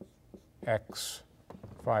x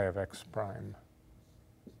prime.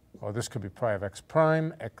 Or this could be phi of x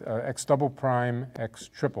prime, x double prime, x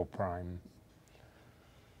triple prime.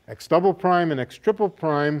 X double prime and x triple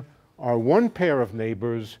prime are one pair of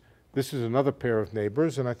neighbors. This is another pair of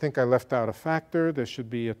neighbors, and I think I left out a factor. There should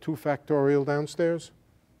be a 2 factorial downstairs.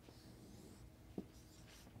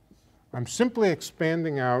 I'm simply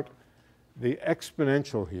expanding out the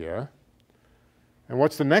exponential here. And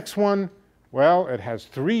what's the next one? Well, it has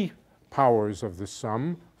 3 powers of the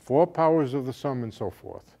sum, 4 powers of the sum, and so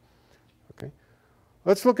forth. Okay?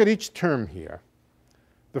 Let's look at each term here.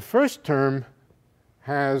 The first term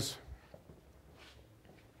has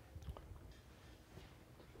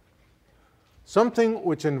something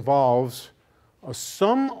which involves a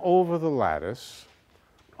sum over the lattice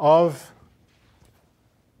of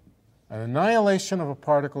an annihilation of a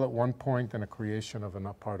particle at one point and a creation of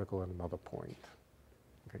a particle at another point,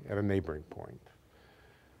 okay, at a neighboring point.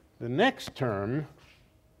 The next term,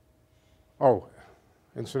 oh,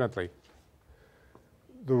 incidentally,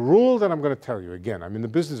 the rule that I'm going to tell you, again, I'm in the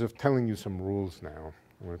business of telling you some rules now.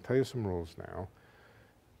 I'm going to tell you some rules now.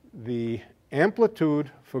 The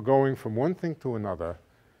amplitude for going from one thing to another,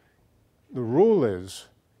 the rule is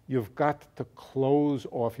you've got to close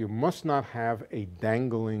off. You must not have a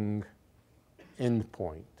dangling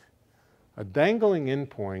endpoint. A dangling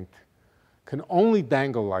endpoint can only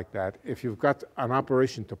dangle like that if you've got an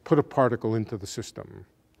operation to put a particle into the system.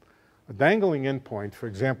 A dangling endpoint, for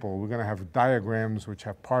example, we're going to have diagrams which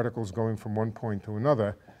have particles going from one point to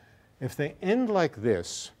another. If they end like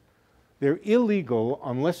this, they're illegal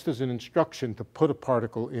unless there's an instruction to put a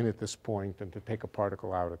particle in at this point and to take a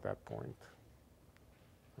particle out at that point.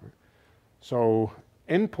 So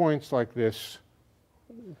endpoints like this,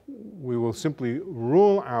 we will simply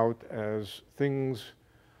rule out as things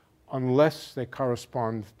unless they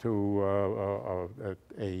correspond to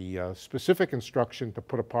a specific instruction to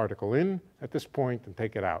put a particle in at this point and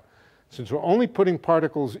take it out. Since we're only putting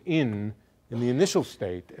particles in the initial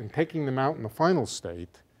state and taking them out in the final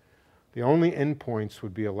state, the only endpoints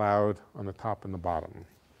would be allowed on the top and the bottom.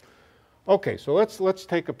 Okay, so let's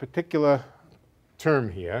take a particular term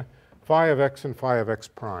here, phi of x and phi of x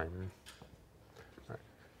prime.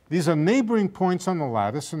 These are neighboring points on the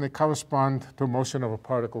lattice, and they correspond to a motion of a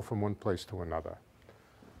particle from one place to another.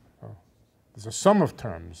 There's a sum of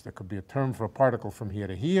terms. There could be a term for a particle from here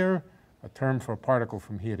to here, a term for a particle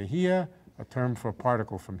from here to here, a term for a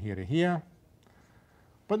particle from here to here.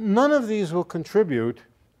 But none of these will contribute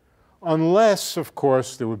unless, of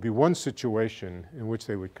course, there would be one situation in which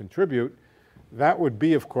they would contribute. That would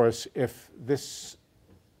be, of course, if this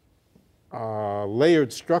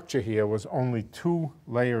layered structure here was only 2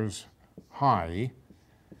 layers high,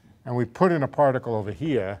 and we put in a particle over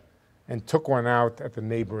here and took one out at the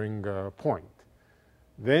neighboring point.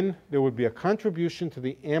 Then there would be a contribution to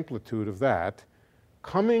the amplitude of that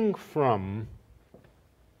coming from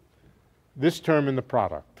this term in the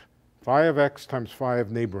product, phi of x times phi of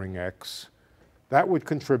neighboring x. That would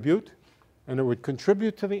contribute, and it would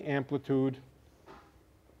contribute to the amplitude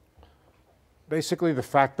basically the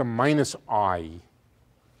factor minus I.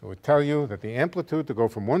 It would tell you that the amplitude to go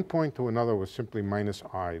from one point to another was simply minus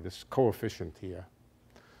I, this coefficient here.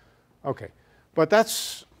 Okay, but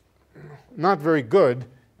that's not very good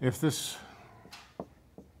if this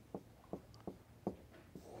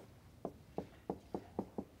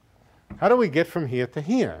how do we get from here to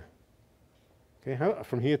here? Okay,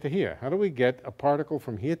 from here to here. How do we get a particle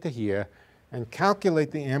from here to here and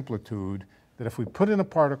calculate the amplitude that if we put in a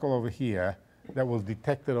particle over here, that will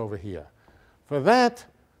detect it over here? For that,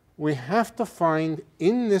 we have to find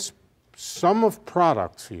in this sum of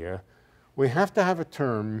products here, we have to have a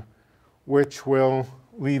term which will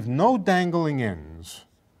leave no dangling ends.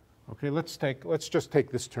 Okay, let's just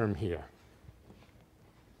take this term here.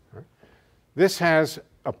 Right. This has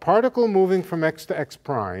a particle moving from x to x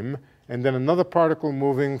prime, and then another particle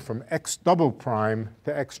moving from x double prime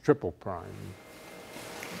to x triple prime.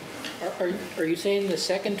 Are you saying the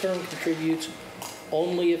second term contributes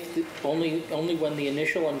only if only when the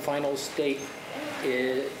initial and final state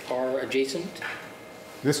are adjacent?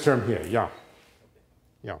 This term here, yeah.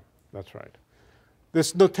 Yeah, that's right.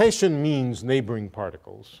 This notation means neighboring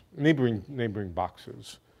particles, neighboring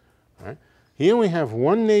boxes. Right? Here we have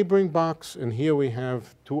one neighboring box, and here we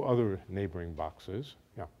have 2 other neighboring boxes.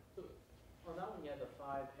 Yeah. So on that one, you have the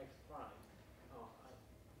 5x prime.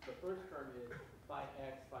 The first term is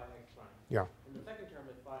 5x prime. Yeah. And the second term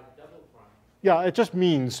is 5 double prime. Yeah, it just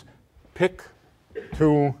means pick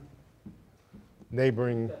 2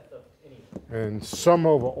 neighboring and sum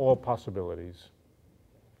over all possibilities.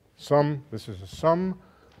 This is a sum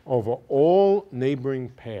over all neighboring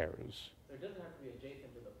pairs. So it doesn't have to be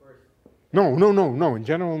adjacent to the first. No, in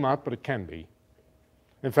general not, but it can be.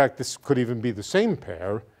 In fact, this could even be the same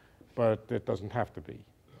pair, but it doesn't have to be.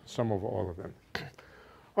 Sum over all of them.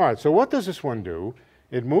 All right, so what does this one do?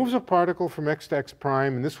 It moves a particle from x to x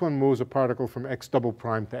prime, and this one moves a particle from x double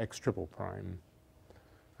prime to x triple prime.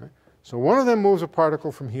 Right? So one of them moves a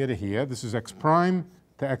particle from here to here. This is x prime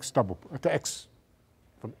to x double,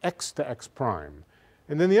 from x to x prime.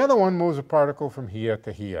 And then the other one moves a particle from here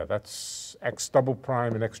to here. That's x double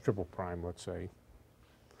prime and x triple prime, let's say.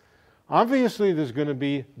 Obviously, there's going to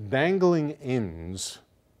be dangling ends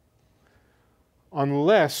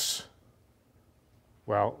unless,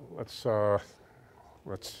 well,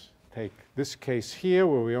 let's take this case here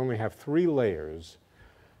where we only have 3 layers.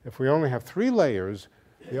 If we only have 3 layers,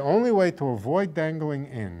 the only way to avoid dangling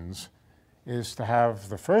ends is to have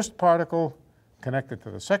the first particle connected to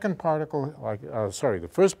the second particle, the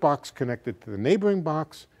first box connected to the neighboring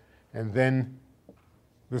box, and then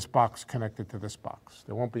this box connected to this box.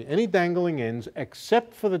 There won't be any dangling ends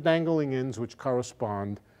except for the dangling ends which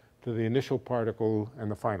correspond to the initial particle and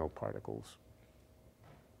the final particles.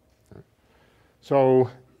 So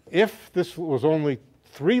if this was only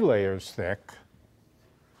 3 layers thick,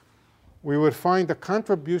 we would find a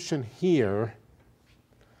contribution here,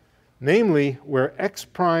 namely where x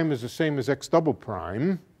prime is the same as x double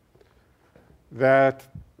prime, that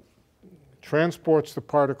transports the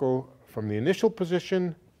particle from the initial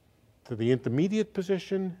position to the intermediate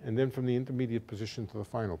position, and then from the intermediate position to the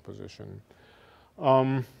final position.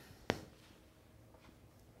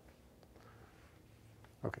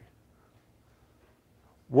 Okay.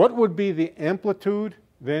 What would be the amplitude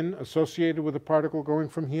then associated with a particle going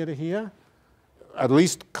from here to here? At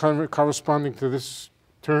least corresponding to this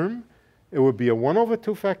term, it would be a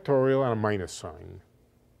 1/2 factorial and a minus sign.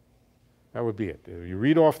 That would be it. You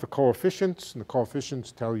read off the coefficients, and the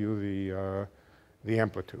coefficients tell you the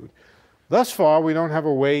amplitude. Thus far, we don't have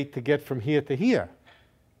a way to get from here to here.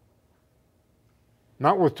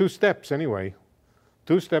 Not with 2 steps, anyway.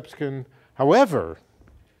 2 steps can... However,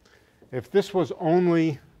 if this was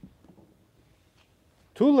only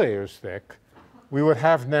 2 layers thick, we would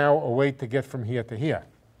have now a way to get from here to here,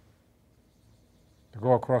 to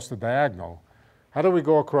go across the diagonal. How do we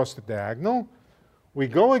go across the diagonal? We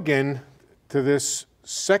go again to this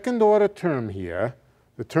second order term here,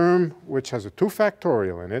 the term which has a 2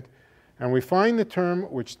 factorial in it, and we find the term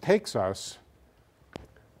which takes us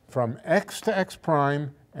from x to x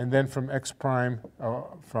prime, and then from x prime,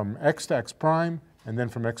 from x to x prime, and then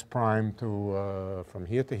from x prime to, from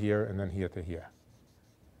here to here, and then here to here.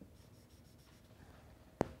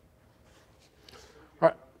 All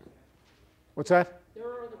right. What's that? There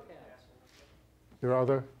are other paths. There are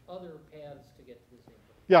other? Other paths to get to the same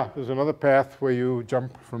place. Yeah, there's another path where you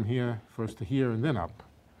jump from here first to here and then up.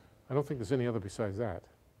 I don't think there's any other besides that.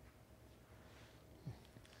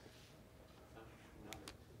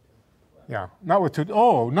 Yeah, not with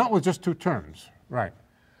not with just 2 terms, right.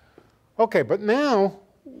 Okay, but now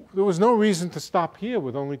there was no reason to stop here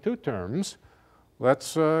with only 2 terms.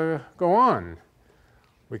 Let's go on.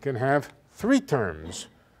 We can have 3 terms.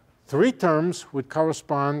 3 terms would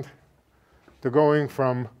correspond to going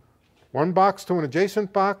from one box to an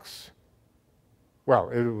adjacent box. Well,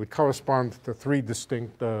 it would correspond to 3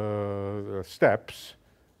 distinct steps.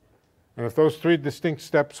 And if those 3 distinct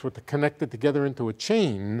steps were connected together into a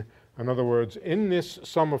chain, in other words, in this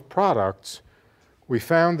sum of products, we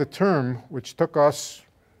found the term which took us,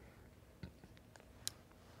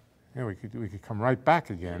 yeah, we could come right back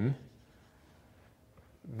again.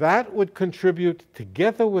 That would contribute,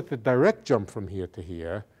 together with the direct jump from here to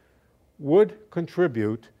here, would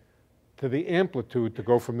contribute to the amplitude to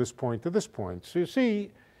go from this point to this point. So you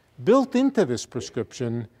see, built into this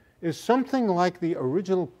prescription is something like the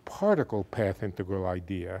original particle path integral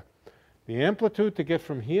idea. The amplitude to get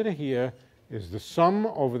from here to here is the sum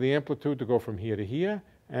over the amplitude to go from here to here,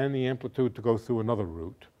 and the amplitude to go through another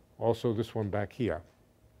route, also this one back here.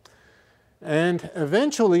 And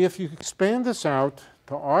eventually, if you expand this out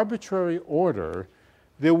to arbitrary order,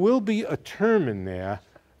 there will be a term in there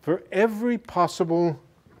for every possible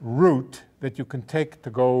route that you can take to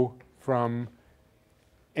go from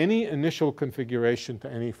any initial configuration to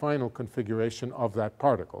any final configuration of that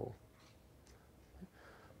particle.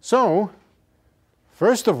 So,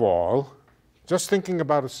 first of all, just thinking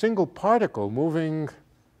about a single particle moving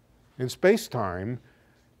in space-time,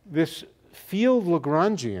 this field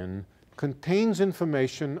Lagrangian contains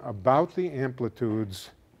information about the amplitudes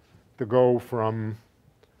to go from,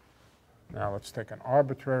 now let's take an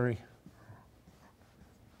arbitrary,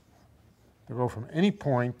 to go from any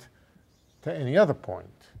point to any other point.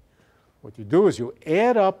 What you do is you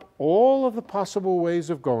add up all of the possible ways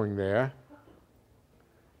of going there,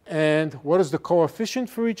 and what is the coefficient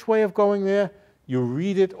for each way of going there? You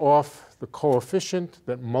read it off the coefficient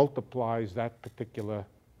that multiplies that particular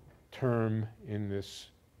term in this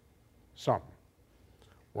sum.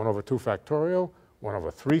 1 over 2 factorial, 1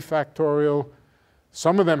 over 3 factorial.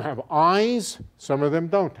 Some of them have i's, some of them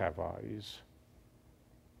don't have i's.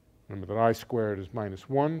 Remember that I squared is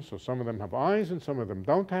 -1, so some of them have i's and some of them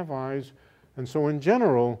don't have i's. And so in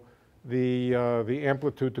general, the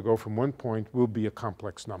amplitude to go from one point will be a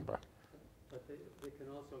complex number. But they can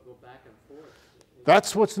also go back and forth.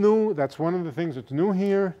 That's what's new. That's one of the things that's new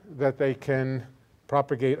here, that they can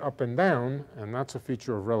propagate up and down, and that's a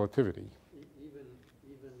feature of relativity. Even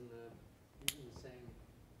the same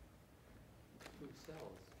 2 cells.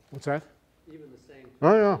 What's that? Even the same 2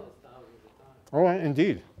 Oh, yeah. cells thousands of times. Oh,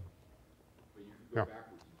 indeed. Yeah.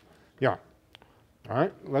 Yeah. All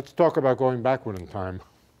right, let's talk about going backward in time.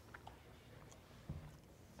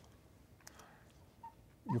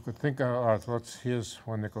 You could think, here's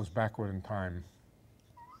one that goes backward in time.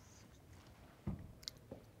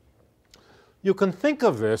 You can think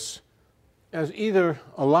of this as either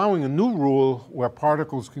allowing a new rule where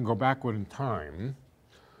particles can go backward in time,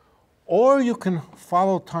 or you can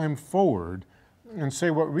follow time forward and say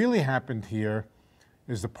what really happened here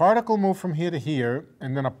is the particle moved from here to here,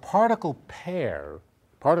 and then a particle pair,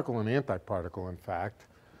 particle and antiparticle in fact,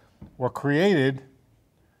 were created,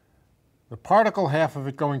 the particle half of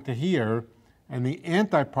it going to here, and the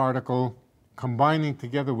antiparticle combining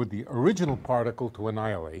together with the original particle to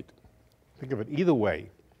annihilate. Think of it either way.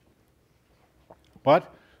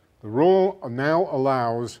 But the rule now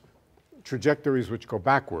allows trajectories which go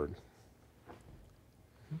backward.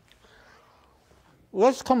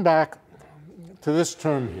 Let's come back to this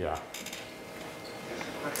term here.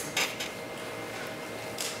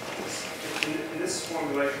 In this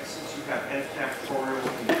formulation, since you have n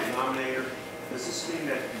factorial in the denominator, does this mean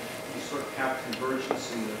that you sort of have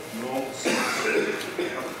convergence in the normal sense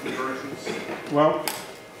of convergence? Well,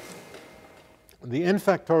 the n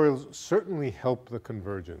factorials certainly help the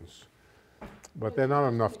convergence, but they're not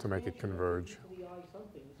enough to make it converge.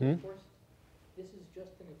 Of course, this is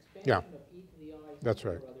just an expansion Yeah. of e to the I That's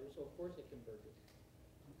something right. or other, so of course it converges.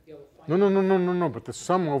 You have a No, no, finite- no, no, no, no, but the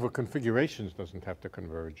sum over configurations doesn't have to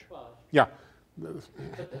converge. Well, Yeah, but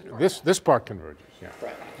this part converges, yeah.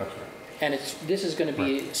 Right. That's right. And this is going to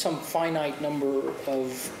be some finite number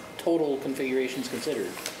of total configurations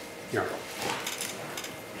considered. Yeah.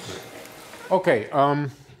 Okay, all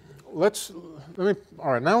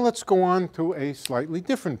right, now let's go on to a slightly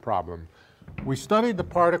different problem. We studied the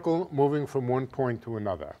particle moving from one point to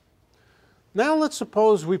another. Now let's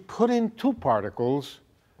suppose we put in two particles,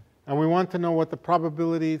 and we want to know what the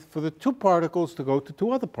probability for the two particles to go to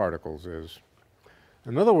two other particles is.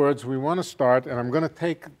 In other words, we want to start, and I'm going to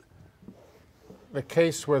take the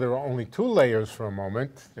case where there are only two layers for a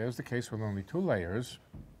moment. There's the case with only two layers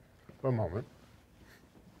for a moment.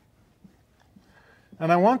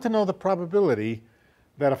 And I want to know the probability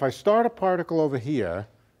that if I start a particle over here,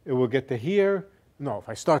 it will get to here. No, if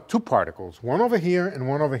I start two particles, one over here and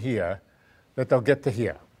one over here, that they'll get to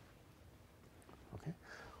here. Okay.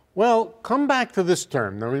 Well, come back to this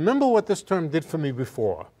term. Now remember what this term did for me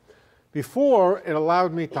before. Before, it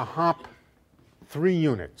allowed me to hop 3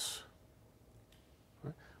 units.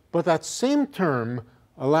 But that same term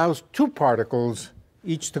allows two particles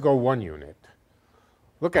each to go 1 unit.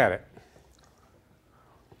 Look at it.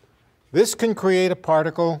 This can create a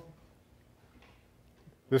particle.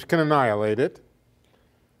 This can annihilate it.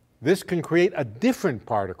 This can create a different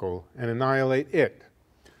particle and annihilate it.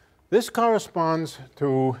 This corresponds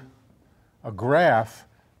to a graph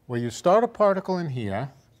where you start a particle in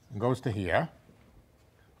here and goes to here.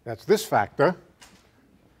 That's this factor.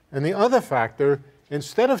 And the other factor,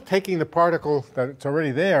 instead of taking the particle that's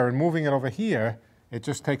already there and moving it over here, it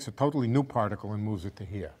just takes a totally new particle and moves it to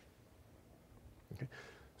here. Okay.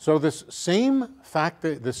 So this same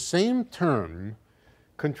factor, the same term,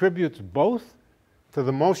 contributes both to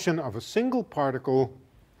the motion of a single particle,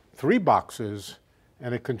 3 boxes,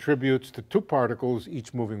 and it contributes to 2 particles,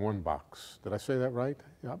 each moving 1 box. Did I say that right?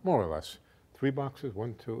 Yeah, more or less. 3 boxes,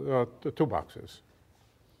 2 boxes.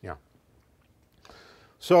 Yeah.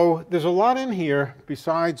 So there's a lot in here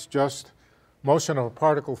besides just motion of a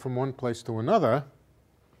particle from one place to another.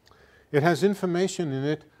 It has information in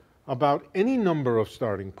it about any number of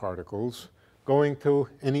starting particles going to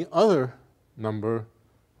any other number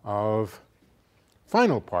of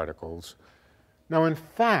final particles. Now, in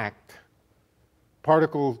fact,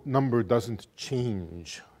 particle number doesn't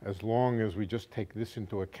change as long as we just take this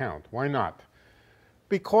into account. Why not?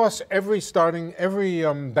 Because every dangling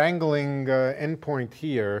endpoint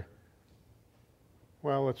here,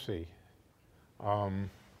 well, let's see. Yeah,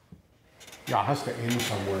 it has to end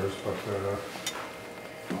somewhere, but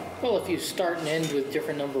Well, if you start and end with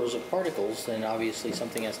different numbers of particles, then obviously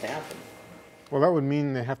something has to happen. well, that would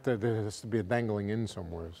mean there has to be a dangling end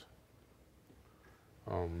somewheres.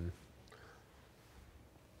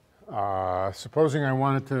 Supposing I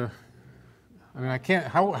wanted to, I mean, I can't,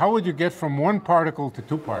 how would you get from 1 particle to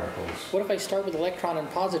 2 particles? What if I start with electron and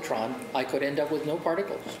positron? I could end up with no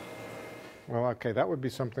particles. Well, okay, that would be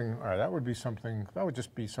something, all right, that would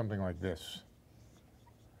just be something like this.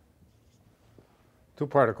 2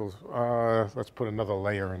 particles, let's put another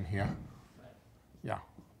layer in here. Yeah.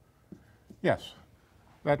 Yes,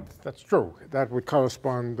 that's true. That would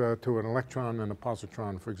correspond to an electron and a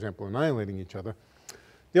positron, for example, annihilating each other.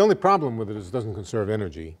 The only problem with it is it doesn't conserve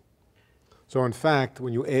energy. So in fact,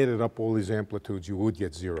 when you added up all these amplitudes, you would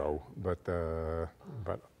get 0. But So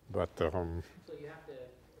you have to.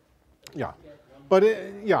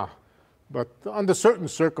 yeah. But under certain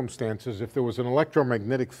circumstances, if there was an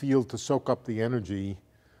electromagnetic field to soak up the energy,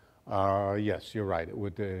 yes, you're right. It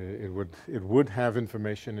would have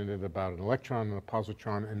information in it about an electron and a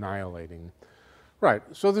positron annihilating. Right.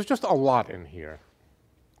 So there's just a lot in here.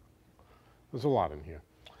 There's a lot in here,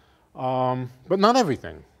 but not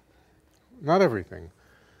everything. Not everything.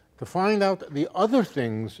 To find out the other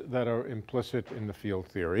things that are implicit in the field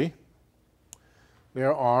theory,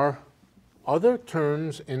 there are other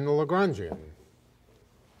terms in the Lagrangian.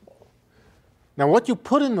 Now, what you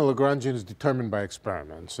put in the Lagrangian is determined by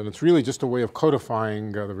experiments, and it's really just a way of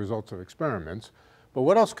codifying the results of experiments. But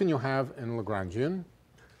what else can you have in Lagrangian?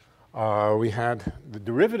 We had the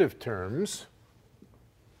derivative terms.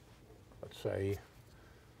 Let's say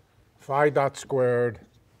phi dot squared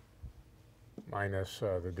minus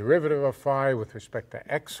the derivative of phi with respect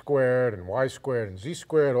to x squared and y squared and z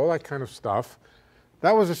squared, all that kind of stuff.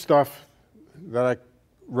 That was the stuff that I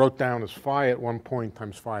wrote down as phi at one point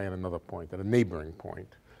times phi at another point, at a neighboring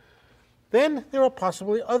point. Then there are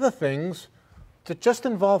possibly other things that just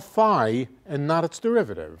involve phi and not its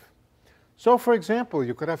derivative. So for example,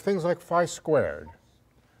 you could have things like phi squared.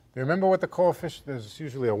 Do you remember what the coefficient is? There's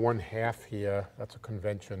usually a 1/2 here. That's a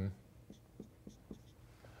convention.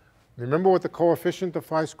 Remember what the coefficient of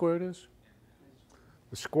phi squared is?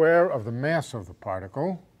 The square of the mass of the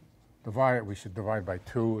particle. We should divide by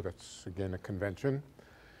 2. That's, again, a convention.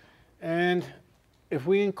 And if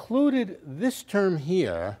we included this term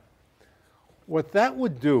here, what that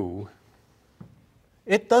would do,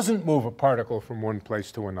 it doesn't move a particle from one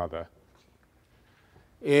place to another.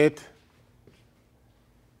 It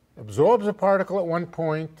absorbs a particle at one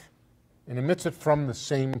point and emits it from the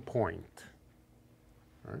same point.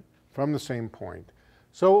 Right? From the same point.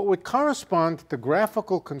 So it would correspond to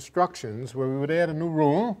graphical constructions where we would add a new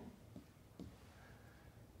rule.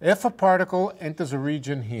 If a particle enters a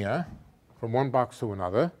region here from one box to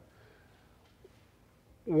another,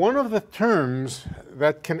 one of the terms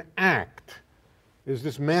that can act is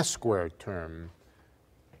this mass squared term.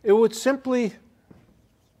 It would simply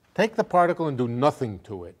take the particle and do nothing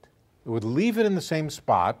to it. It would leave it in the same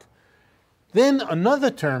spot. Then another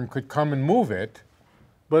term could come and move it,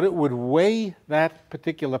 but it would weigh that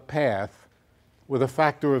particular path with a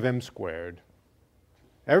factor of m squared.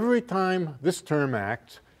 Every time this term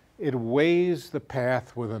acts, it weighs the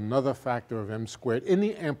path with another factor of m squared in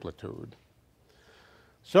the amplitude.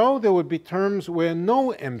 So there would be terms where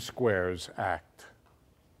no m squares act,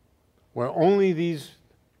 where only these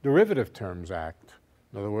derivative terms act.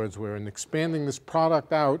 In other words, where in expanding this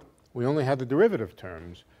product out, we only had the derivative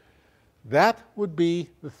terms. That would be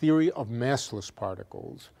the theory of massless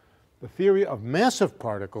particles. The theory of massive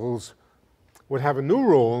particles would have a new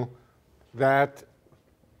rule that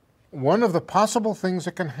one of the possible things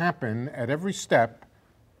that can happen at every step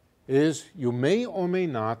is you may or may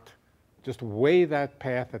not just weigh that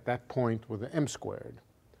path at that point with the m squared.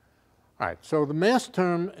 All right, so the mass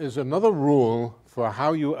term is another rule for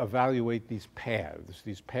how you evaluate these paths,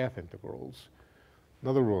 these path integrals.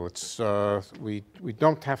 Another rule. It's, we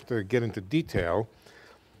don't have to get into detail.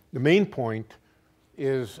 The main point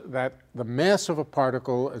is that the mass of a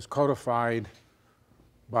particle is codified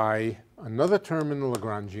by another term in the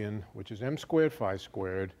Lagrangian, which is m squared phi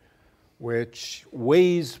squared, which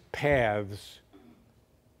weighs paths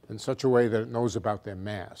in such a way that it knows about their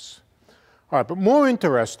mass. All right, but more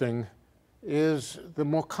interesting is the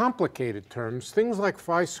more complicated terms, things like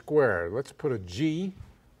phi squared. Let's put a g,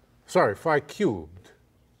 sorry, phi cubed.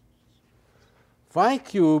 Phi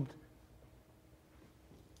cubed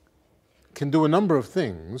can do a number of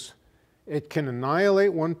things. It can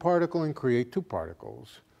annihilate one particle and create two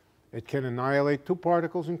particles. It can annihilate two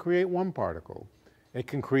particles and create one particle. It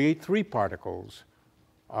can create three particles.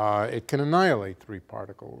 It can annihilate three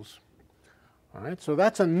particles. All right, so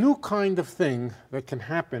that's a new kind of thing that can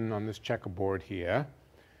happen on this checkerboard here.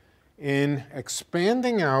 In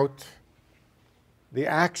expanding out the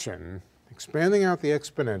action, expanding out the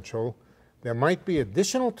exponential, there might be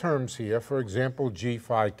additional terms here, for example, g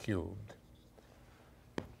phi cubed.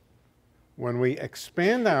 When we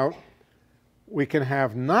expand out, we can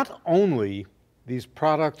have not only these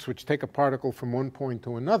products which take a particle from one point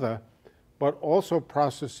to another, but also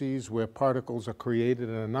processes where particles are created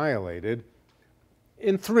and annihilated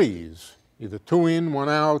in threes, either 2 in, 1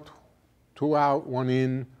 out, 2 out, 1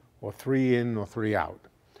 in, or 3 in or 3 out.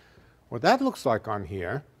 What that looks like on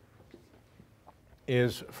here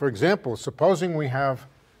is, for example, supposing we have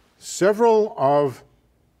several of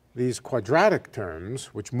these quadratic terms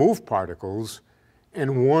which move particles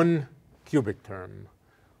and one cubic term.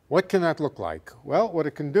 What can that look like? Well, what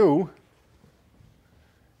it can do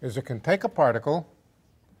is it can take a particle,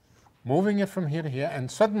 moving it from here to here, and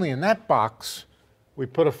suddenly in that box we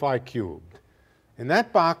put a phi cubed. In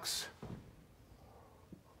that box,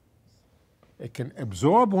 it can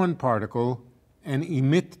absorb one particle and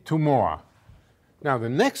emit two more. Now, the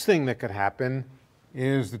next thing that could happen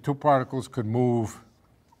is the two particles could move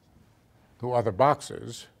to other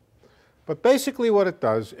boxes. But basically what it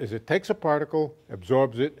does is it takes a particle,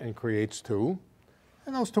 absorbs it, and creates two.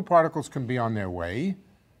 And those two particles can be on their way.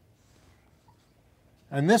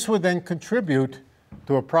 And this would then contribute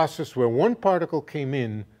to a process where one particle came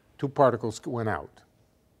in, two particles went out.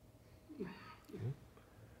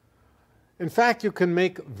 In fact, you can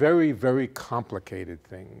make very, very complicated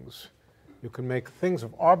things. You can make things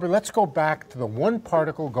of arbitrary. Let's go back to the one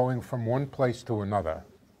particle going from one place to another.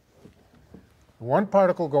 one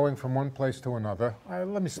particle going from one place to another.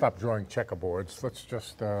 Let me stop drawing checkerboards. Let's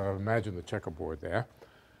just imagine the checkerboard there.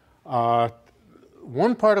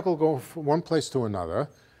 One particle go from one place to another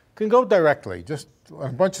can go directly, just a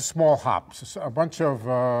bunch of small hops, a bunch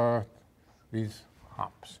of these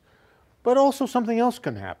hops. But also something else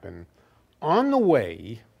can happen. On the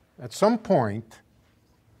way, at some point,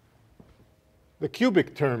 the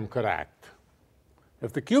cubic term could act.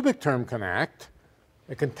 If the cubic term can act,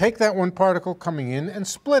 it can take that one particle coming in and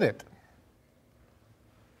split it.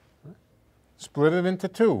 Split it into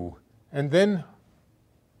two. And then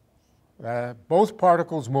both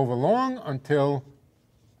particles move along until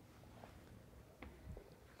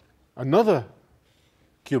another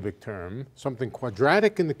cubic term, something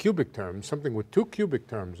quadratic in the cubic term, something with two cubic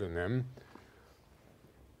terms in them,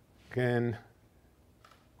 can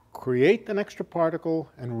create an extra particle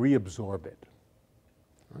and reabsorb it.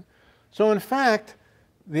 So in fact,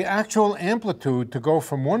 the actual amplitude to go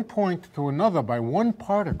from one point to another by one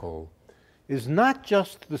particle is not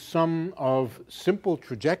just the sum of simple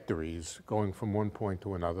trajectories going from one point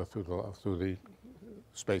to another through the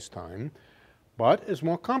space-time, but is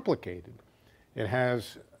more complicated. It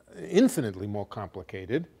has infinitely more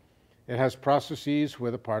complicated. It has processes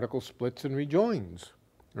where the particle splits and rejoins.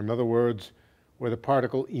 In other words, where the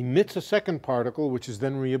particle emits a second particle, which is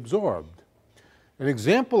then reabsorbed. An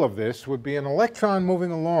example of this would be an electron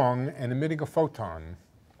moving along and emitting a photon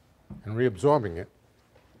and reabsorbing it.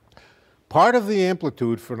 Part of the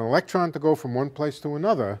amplitude for an electron to go from one place to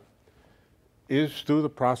another is through the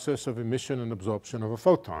process of emission and absorption of a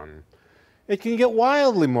photon. It can get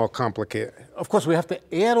wildly more complicated. Of course, we have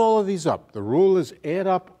to add all of these up. The rule is add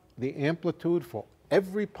up the amplitude for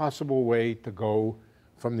every possible way to go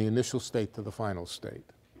from the initial state to the final state.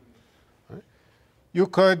 Right? You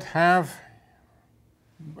could have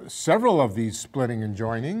several of these splitting and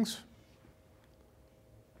joinings.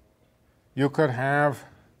 You could have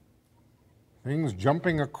things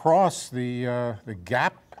jumping across the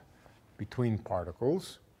gap between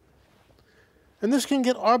particles. And this can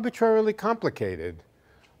get arbitrarily complicated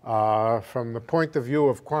from the point of view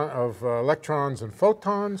of electrons and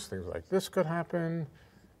photons. Things like this could happen.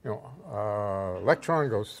 You know, electron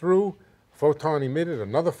goes through, photon emitted,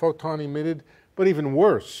 another photon emitted. But even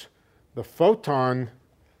worse, the photon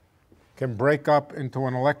can break up into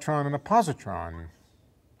an electron and a positron.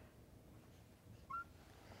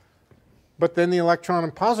 But then the electron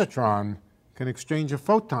and positron can exchange a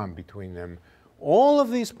photon between them. All of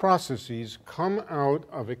these processes come out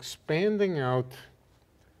of expanding out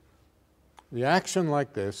the action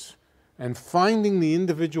like this and finding the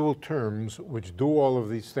individual terms which do all of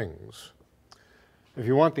these things. If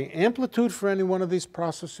you want the amplitude for any one of these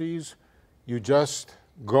processes, you just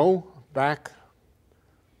go back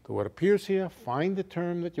to what appears here, find the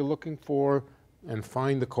term that you're looking for, and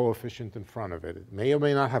find the coefficient in front of it. It may or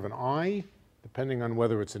may not have an I, depending on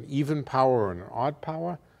whether it's an even power or an odd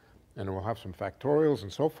power, and it will have some factorials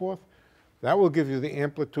and so forth. That will give you the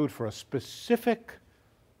amplitude for a specific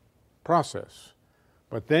process.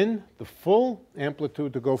 But then the full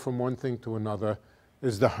amplitude to go from one thing to another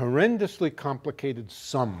is the horrendously complicated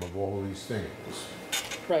sum of all these things.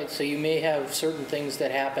 Right, so you may have certain things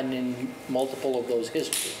that happen in multiple of those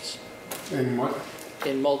histories. In what?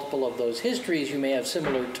 In multiple of those histories, you may have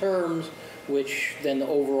similar terms, which then the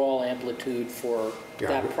overall amplitude for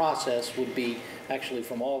that process would be actually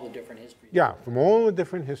from all the different histories. Yeah, from all the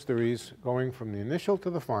different histories, going from the initial to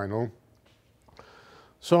the final.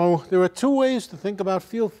 So there are two ways to think about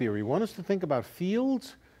field theory. One is to think about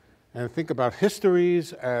fields and think about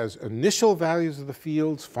histories as initial values of the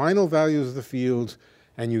fields, final values of the fields,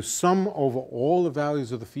 and you sum over all the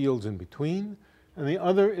values of the fields in between. And the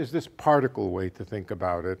other is this particle way to think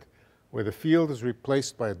about it, where the field is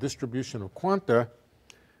replaced by a distribution of quanta.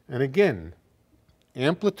 And again,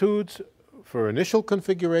 amplitudes for initial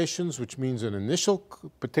configurations, which means an initial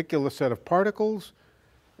particular set of particles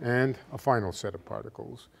and a final set of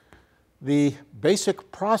particles. The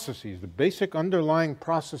basic processes, the basic underlying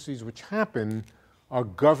processes which happen are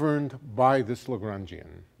governed by this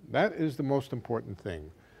Lagrangian. That is the most important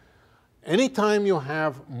thing. Anytime you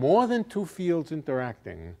have more than two fields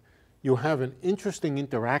interacting, you have an interesting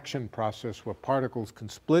interaction process where particles can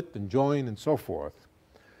split and join and so forth.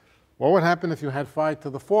 What would happen if you had 5 to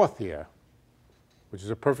the 4th here, which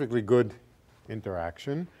is a perfectly good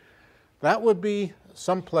interaction? That would be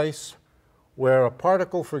some place where a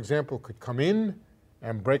particle, for example, could come in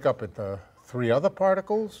and break up into 3 other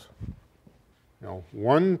particles. You know,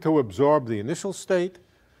 1 to absorb the initial state,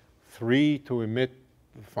 3 to emit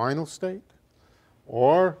the final state.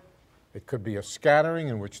 Or it could be a scattering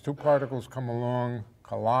in which 2 particles come along,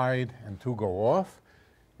 collide and 2 go off.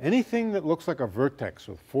 Anything that looks like a vertex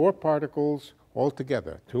with 4 particles all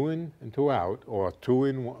together, 2 in and 2 out, or 2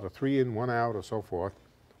 in, or 3 in, 1 out, or so forth,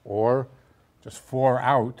 or just 4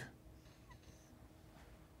 out,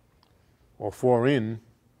 or 4 in,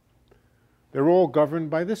 they're all governed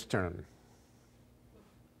by this term.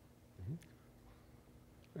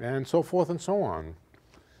 And so forth and so on.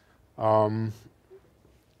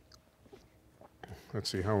 Let's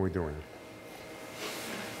see, how are we doing?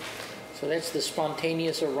 So that's the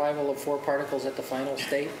spontaneous arrival of 4 particles at the final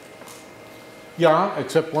state? Yeah,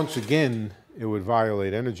 except once again, it would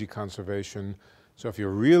violate energy conservation. So if you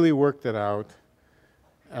really worked it out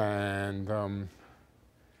and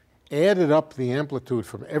added up the amplitude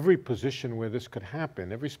from every position where this could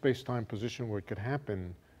happen, every space-time position where it could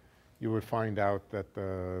happen, you would find out that,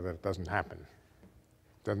 that it doesn't happen.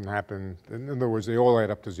 It doesn't happen. In other words, they all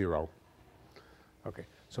add up to 0. Okay,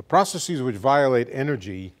 so processes which violate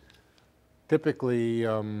energy typically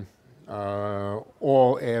all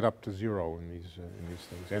add up to 0 in these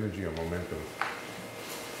things, energy or momentum.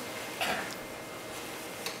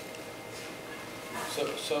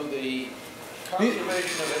 So the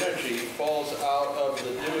conservation of energy falls out of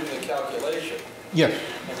the doing the calculation. Yes.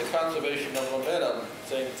 And the conservation of momentum,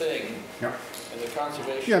 same thing. Yeah. And the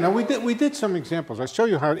conservation. Yeah. Now we did some examples. I show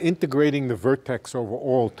you how integrating the vertex over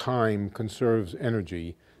all time conserves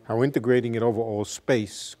energy. How integrating it over all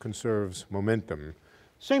space conserves momentum.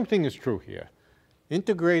 Same thing is true here.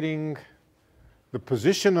 Integrating the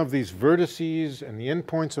position of these vertices and the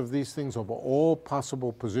endpoints of these things over all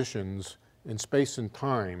possible positions in space and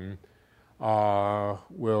time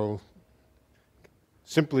will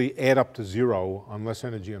simply add up to 0 unless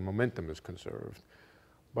energy and momentum is conserved.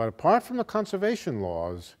 But apart from the conservation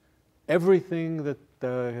laws, everything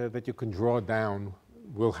that you can draw down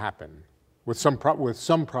will happen with some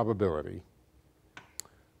probability.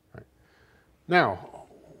 Right. Now,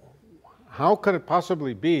 how could it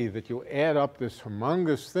possibly be that you add up this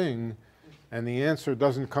humongous thing and the answer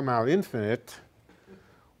doesn't come out infinite?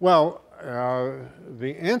 Well,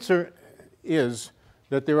 the answer is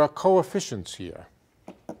that there are coefficients here.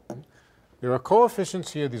 There are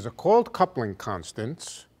coefficients here. These are called coupling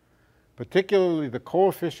constants, particularly the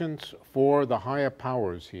coefficients for the higher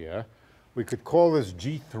powers here. We could call this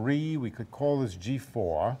G3. We could call this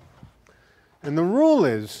G4. And the rule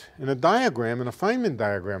is, in a diagram, in a Feynman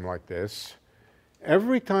diagram like this,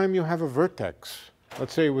 every time you have a vertex,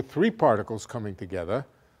 let's say with 3 particles coming together,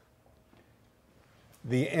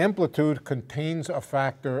 the amplitude contains a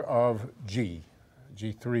factor of G,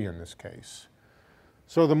 G3 in this case.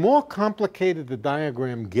 So the more complicated the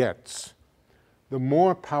diagram gets, the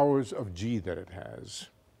more powers of G that it has.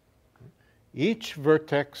 Each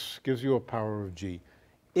vertex gives you a power of G.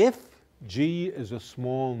 If G is a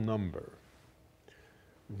small number,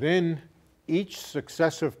 then each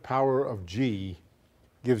successive power of G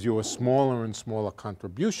gives you a smaller and smaller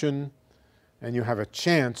contribution, and you have a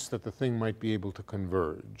chance that the thing might be able to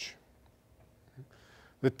converge.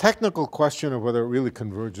 The technical question of whether it really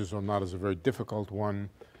converges or not is a very difficult one,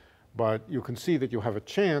 but you can see that you have a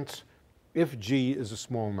chance if G is a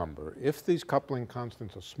small number. If these coupling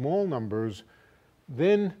constants are small numbers,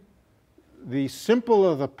 then the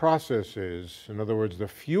simpler the process is, in other words, the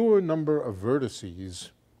fewer number of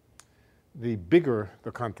vertices, the bigger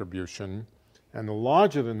the contribution, and the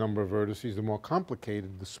larger the number of vertices, the more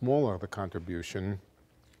complicated, the smaller the contribution,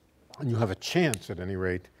 and you have a chance, at any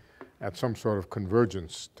rate, at some sort of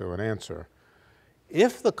convergence to an answer.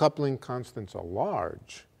 If the coupling constants are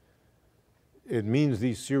large, it means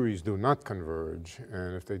these series do not converge,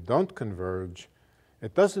 and if they don't converge,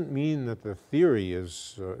 it doesn't mean that the theory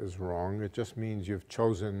is wrong. It just means you've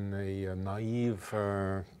chosen a naive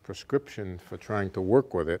prescription for trying to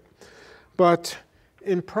work with it. But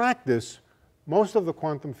in practice, most of the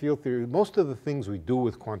quantum field theory, most of the things we do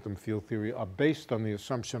with quantum field theory are based on the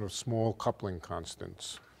assumption of small coupling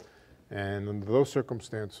constants. And under those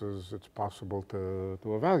circumstances, it's possible to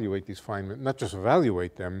evaluate these Feynman, not just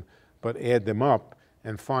evaluate them, but add them up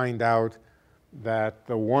and find out that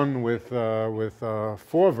the one with 4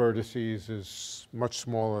 vertices is much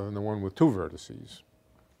smaller than the one with 2 vertices.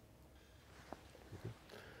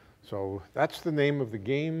 So that's the name of the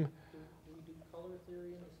game. Do we do color theory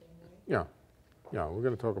in the same way? Yeah. Yeah, we're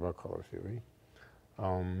going to talk about color theory.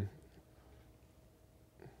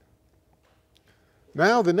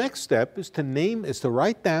 Now the next step is to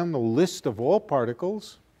write down the list of all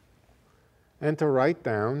particles and to write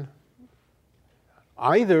down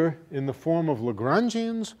either in the form of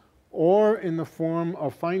Lagrangians or in the form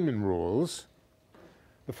of Feynman rules.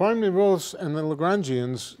 The Feynman rules and the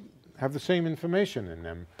Lagrangians have the same information in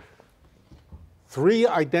them. 3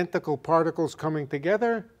 identical particles coming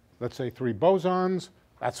together, let's say 3 bosons,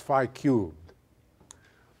 that's phi cubed.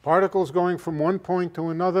 Particles going from one point to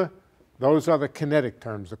another, those are the kinetic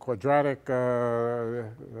terms, the quadratic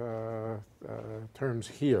terms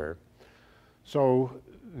here. So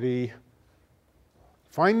the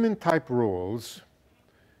Feynman type rules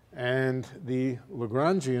and the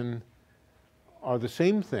Lagrangian are the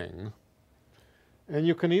same thing, and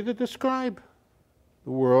you can either describe the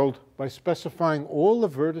world by specifying all the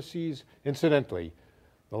vertices. Incidentally,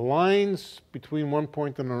 the lines between one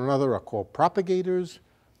point and another are called propagators.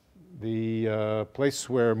 The place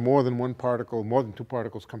where more than 2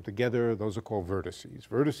 particles come together, those are called vertices.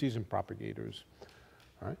 Vertices and propagators.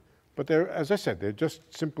 All right? But they're, as I said, they're just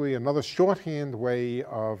simply another shorthand way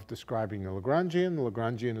of describing the Lagrangian. The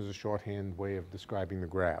Lagrangian is a shorthand way of describing the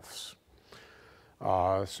graphs.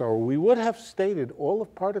 So we would have stated all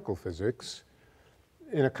of particle physics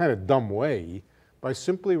in a kind of dumb way by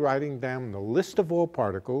simply writing down the list of all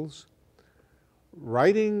particles,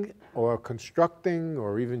 writing or constructing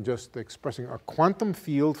or even just expressing a quantum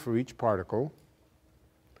field for each particle,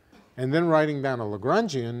 and then writing down a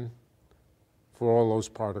Lagrangian for all those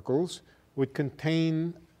particles would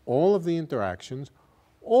contain all of the interactions,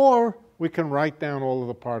 or we can write down all of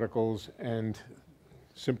the particles and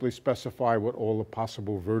simply specify what all the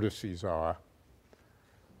possible vertices are.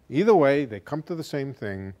 Either way, they come to the same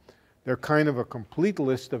thing. They're kind of a complete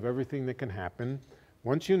list of everything that can happen.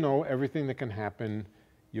 Once you know everything that can happen,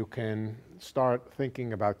 you can start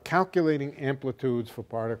thinking about calculating amplitudes for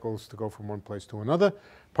particles to go from one place to another,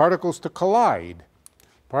 particles to collide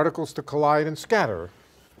and scatter.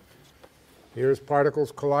 Here's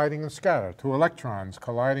particles colliding and scatter, 2 electrons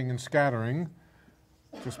colliding and scattering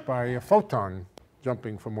just by a photon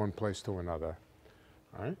jumping from one place to another.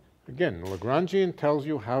 All right? Again, the Lagrangian tells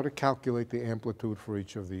you how to calculate the amplitude for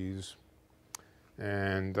each of these.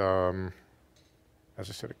 And as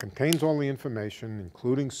I said, it contains all the information,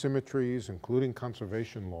 including symmetries, including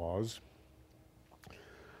conservation laws.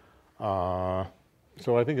 So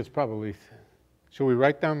I think it's probably, shall we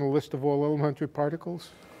write down the list of all elementary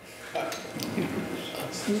particles?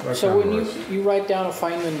 So when you write down a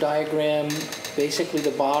Feynman diagram, basically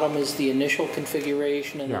the bottom is the initial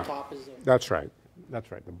configuration and the top is the... That's right. That's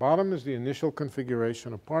right. The bottom is the initial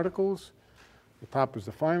configuration of particles. The top is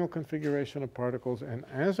the final configuration of particles. And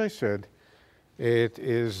as I said, it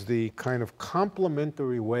is the kind of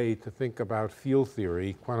complementary way to think about field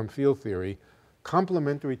theory, quantum field theory,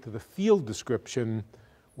 complementary to the field description,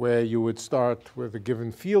 where you would start with a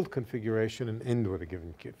given field configuration and end with a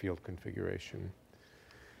given field configuration.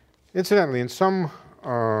 Incidentally, in some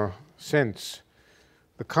sense,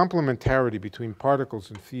 the complementarity between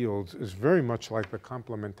particles and fields is very much like the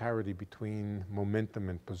complementarity between momentum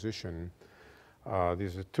and position.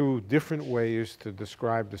 These are 2 different ways to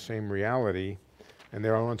describe the same reality, and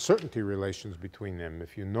there are uncertainty relations between them.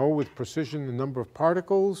 If you know with precision the number of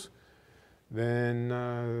particles, then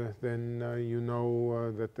you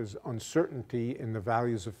know that there's uncertainty in the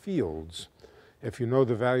values of fields. If you know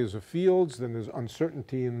the values of fields, then there's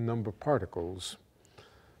uncertainty in the number of particles.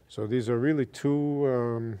 So these are really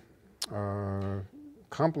 2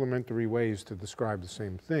 complementary ways to describe the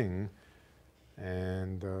same thing,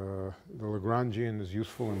 and the Lagrangian is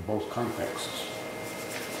useful in both contexts.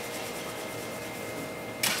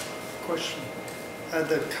 Question.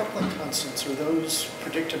 The coupling constants, are those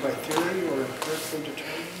predicted by theory or empirically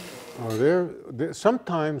determined?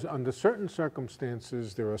 Sometimes, under certain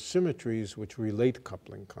circumstances, there are symmetries which relate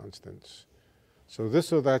coupling constants. So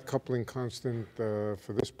this or that coupling constant for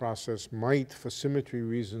this process might, for symmetry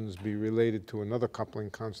reasons, be related to another coupling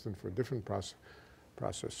constant for a different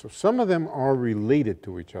process. So some of them are related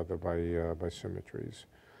to each other by symmetries.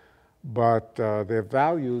 But their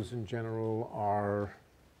values in general are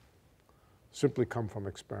simply come from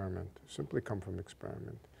experiment,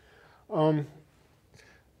 All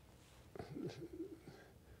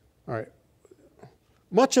right.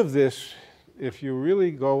 Much of this, if you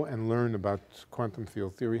really go and learn about quantum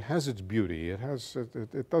field theory, has its beauty.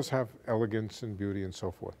 It does have elegance and beauty and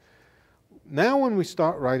so forth. Now when we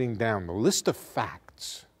start writing down the list of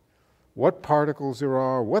facts, what particles there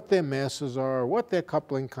are, what their masses are, what their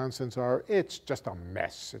coupling constants are, it's just a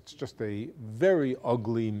mess. It's just a very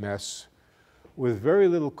ugly mess with very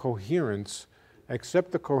little coherence,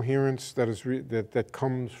 except the coherence that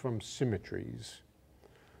comes from symmetries.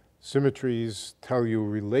 Symmetries tell you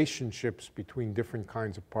relationships between different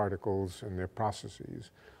kinds of particles and their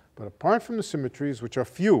processes. But apart from the symmetries, which are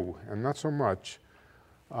few and not so much,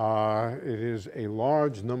 it is a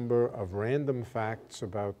large number of random facts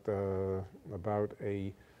about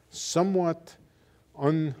a somewhat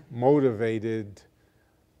unmotivated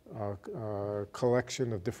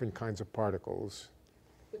collection of different kinds of particles.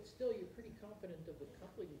 But still, you're pretty confident of the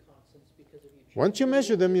coupling constants because if you change Once you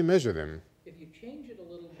measure them, you measure them. If you change it a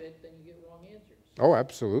little bit, then you get wrong answers. Oh,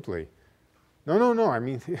 absolutely. No, I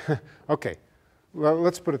mean, okay. Well,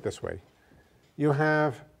 let's put it this way. You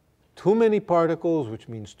have too many particles, which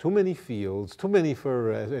means too many fields, too many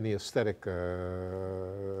for any aesthetic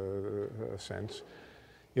sense.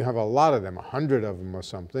 You have a lot of them, 100 of them or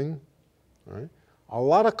something, right? A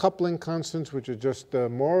lot of coupling constants, which are just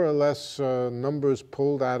more or less numbers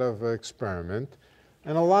pulled out of an experiment,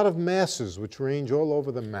 and a lot of masses, which range all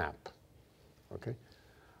over the map, okay?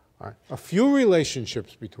 All right. A few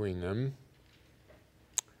relationships between them,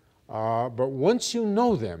 but once you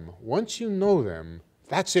know them,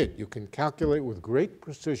 that's it. You can calculate with great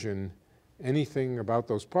precision anything about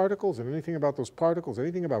those particles, and anything about those particles,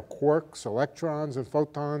 anything about quarks, electrons, and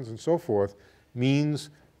photons, and so forth, means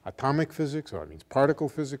atomic physics, or it means particle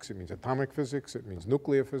physics, it means atomic physics, it means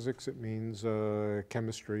nuclear physics, it means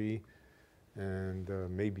chemistry, and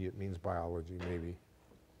maybe it means biology, maybe.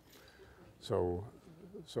 So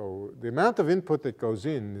the amount of input that goes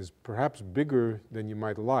in is perhaps bigger than you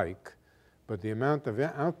might like, but the amount of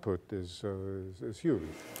output is huge.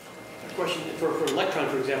 Question for electron,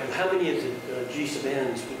 for example, how many of the G sub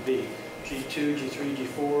n's would be? G2, G3,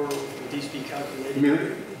 G4, would these be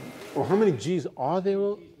calculated? Well, how many G's are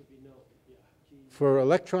there for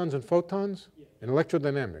electrons and photons? In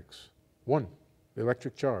electrodynamics, 1, the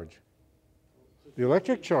electric charge. The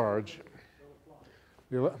electric charge, G3,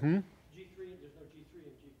 there's no G3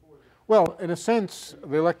 and G4. Well, in a sense,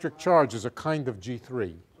 the electric charge is a kind of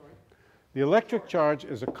G3. The electric charge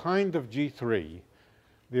is a kind of G3.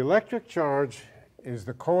 The electric charge is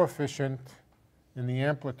the coefficient in the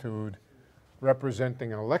amplitude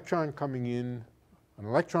representing an electron coming in, an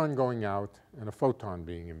electron going out, and a photon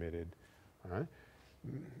being emitted. All right?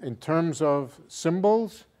 In terms of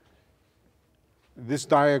symbols, this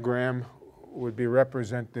diagram would be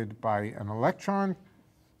represented by an electron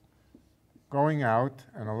going out,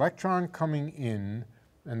 an electron coming in,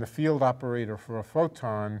 and the field operator for a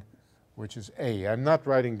photon, which is A. I'm not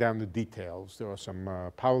writing down the details. There are some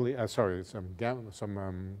some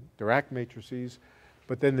Dirac matrices,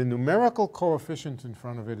 but then the numerical coefficient in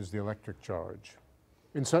front of it is the electric charge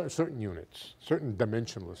in certain units, certain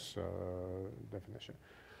dimensionless definition.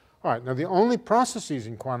 All right, now the only processes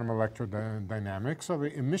in quantum electrodynamics are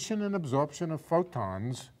the emission and absorption of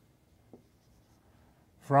photons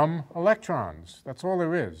from electrons. That's all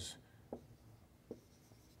there is.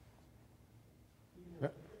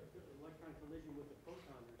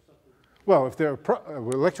 Well, if they're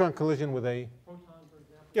electron collision with a photon, for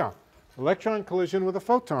example. Yeah, electron collision with a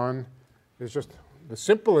photon is just the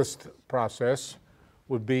simplest process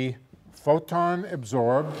would be photon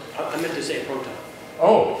absorbed. I meant to say proton.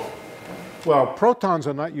 Oh, well, protons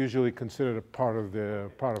are not usually considered a part of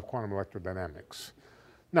quantum electrodynamics.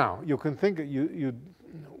 Now, you can think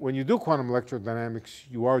when you do quantum electrodynamics,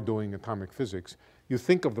 you are doing atomic physics. You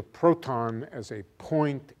think of the proton as a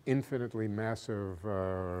point, infinitely massive.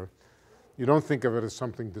 You don't think of it as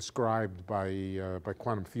something described by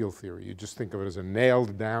quantum field theory. You just think of it as a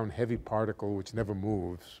nailed down heavy particle which never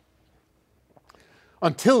moves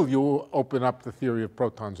until you open up the theory of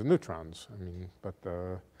protons and neutrons. I mean, but,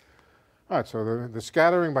 all right, so the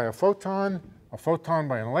scattering by a photon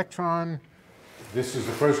by an electron, this is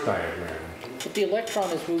the first diagram. But the electron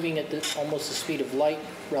is moving at almost the speed of light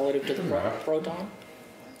relative to the proton?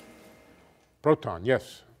 Proton,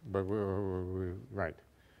 yes, but right.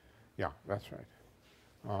 Yeah, that's right.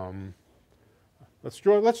 Let's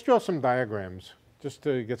draw some diagrams just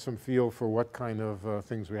to get some feel for what kind of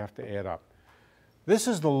things we have to add up. This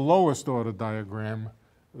is the lowest order diagram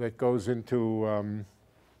that goes into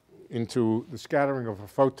the scattering of a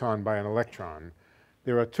photon by an electron.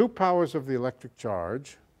 There are 2 powers of the electric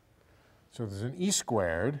charge, so there's an E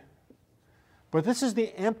squared, but this is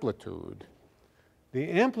the amplitude. The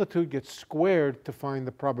amplitude gets squared to find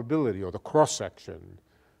the probability, or the cross-section.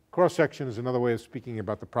 Cross-section is another way of speaking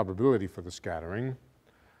about the probability for the scattering.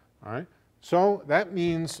 All right? So that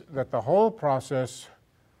means that the whole process,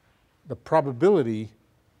 the probability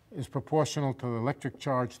is proportional to the electric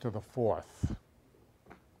charge to the 4th.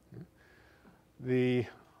 The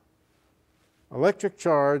electric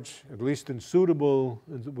charge, at least with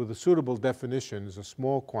a suitable definition, is a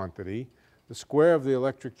small quantity. The square of the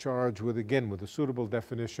electric charge, with a suitable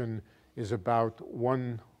definition, is about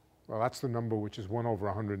 1. Well, that's the number which is 1 over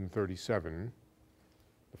 137,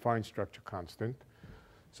 the fine structure constant.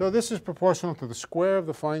 So this is proportional to the square of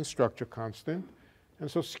the fine structure constant. And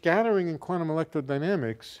so scattering in quantum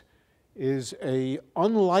electrodynamics is a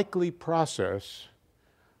unlikely process.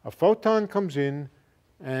 A photon comes in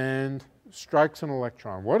and strikes an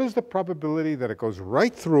electron. What is the probability that it goes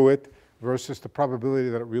right through it versus the probability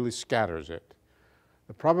that it really scatters it?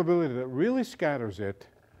 The probability that it really scatters it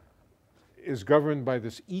is governed by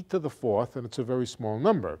this e to the fourth, and it's a very small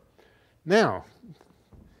number. Now,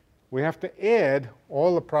 we have to add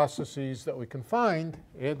all the processes that we can find,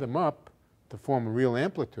 add them up to form a real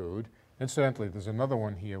amplitude. Incidentally, there's another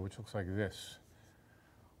one here which looks like this,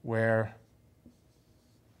 where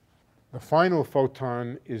the final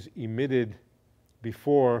photon is emitted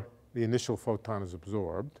before the initial photon is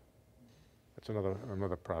absorbed. That's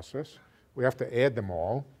another process. We have to add them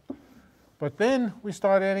all. But then we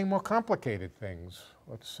start adding more complicated things.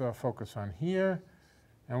 Let's focus on here.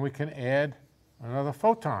 And we can add another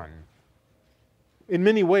photon in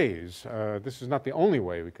many ways. This is not the only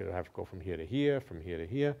way. We could have to go from here to here, from here to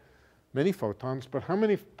here. Many photons. But how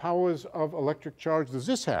many powers of electric charge does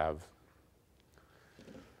this have?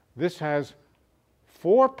 This has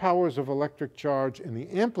 4 powers of electric charge in the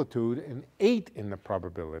amplitude and 8 in the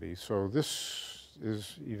probability. So this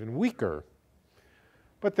is even weaker.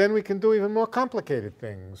 But then we can do even more complicated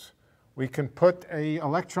things. We can put an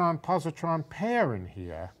electron-positron pair in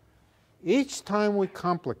here. Each time we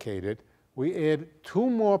complicate it, we add 2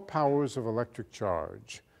 more powers of electric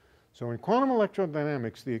charge. So in quantum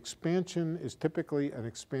electrodynamics, the expansion is typically an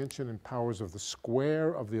expansion in powers of the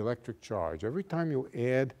square of the electric charge. Every time you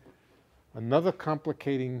add another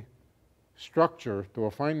complicating structure to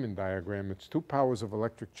a Feynman diagram, it's 2 powers of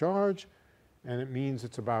electric charge, and it means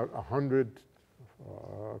it's about a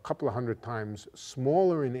couple of hundred times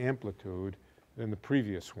smaller in amplitude than the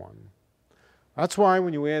previous one. That's why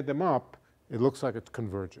when you add them up, it looks like it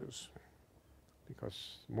converges.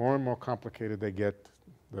 Because more and more complicated they get,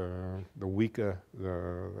 the weaker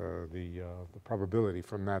the probability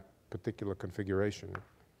from that particular configuration.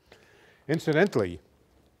 Incidentally,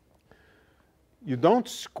 you don't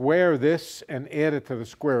square this and add it to the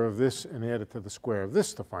square of this and add it to the square of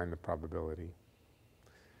this to find the probability.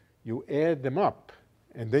 You add them up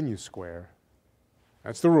and then you square.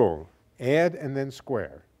 That's the rule. Add and then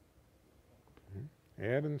square.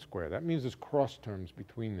 Add and square. That means there's cross terms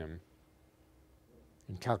between them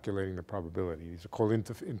in calculating the probability. These are called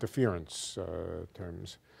interference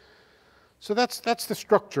terms. So that's the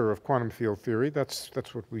structure of quantum field theory. That's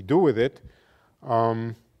what we do with it.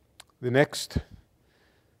 The next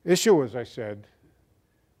issue, as I said,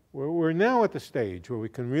 we're now at the stage where we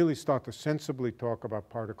can really start to sensibly talk about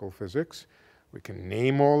particle physics. We can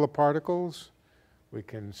name all the particles. We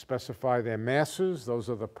can specify their masses. Those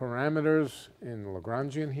are the parameters in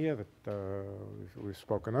Lagrangian here that we've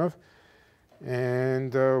spoken of.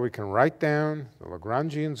 And we can write down the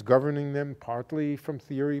Lagrangians governing them, partly from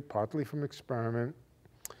theory, partly from experiment,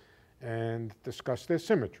 and discuss their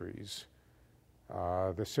symmetries.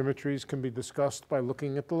 The symmetries can be discussed by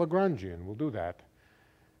looking at the Lagrangian. We'll do that.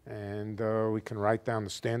 And we can write down the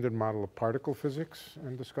standard model of particle physics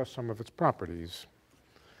and discuss some of its properties.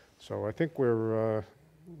 So I think we're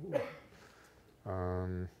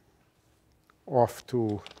off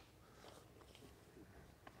to,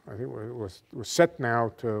 I think we're set now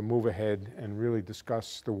to move ahead and really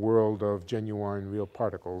discuss the world of genuine real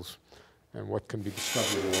particles and what can be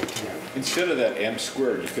discovered and what can't. Instead of that m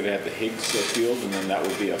squared, you could have the Higgs field, and then that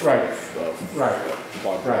would be a quadratic.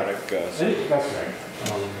 That's right.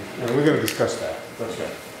 And we're going to discuss that. That's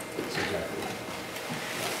right. That's exactly right.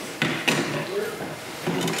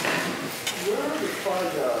 Where are the phi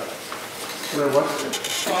dots? Where what?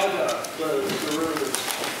 Phi dots, the derivatives.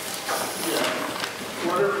 Yeah.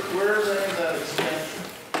 Where are they in that expansion?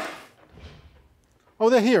 Oh,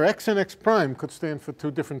 they're here. X and X prime could stand for 2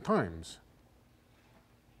 different times.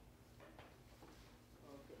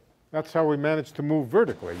 That's how we managed to move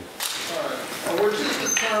vertically. All right. Which is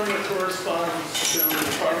the term that corresponds to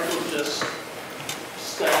the particle just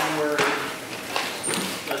staying where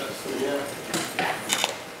that's the end?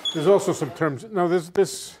 There's also some terms. No,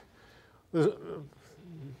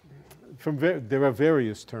 there are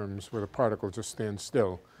various terms where the particle just stands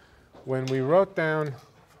still. When we wrote down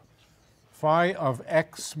phi of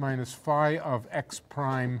x minus phi of x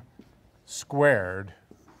prime squared,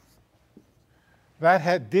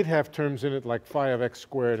 that did have terms in it like phi of x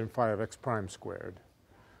squared and phi of x prime squared.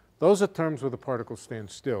 Those are terms where the particle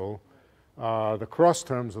stands still. The cross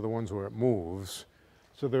terms are the ones where it moves.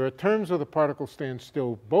 So there are terms where the particle stands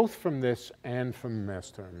still, both from this and from the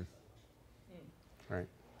mass term. Right?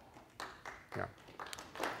 Yeah.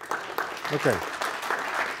 Okay.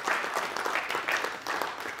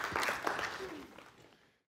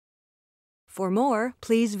 For more,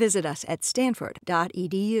 please visit us at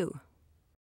stanford.edu.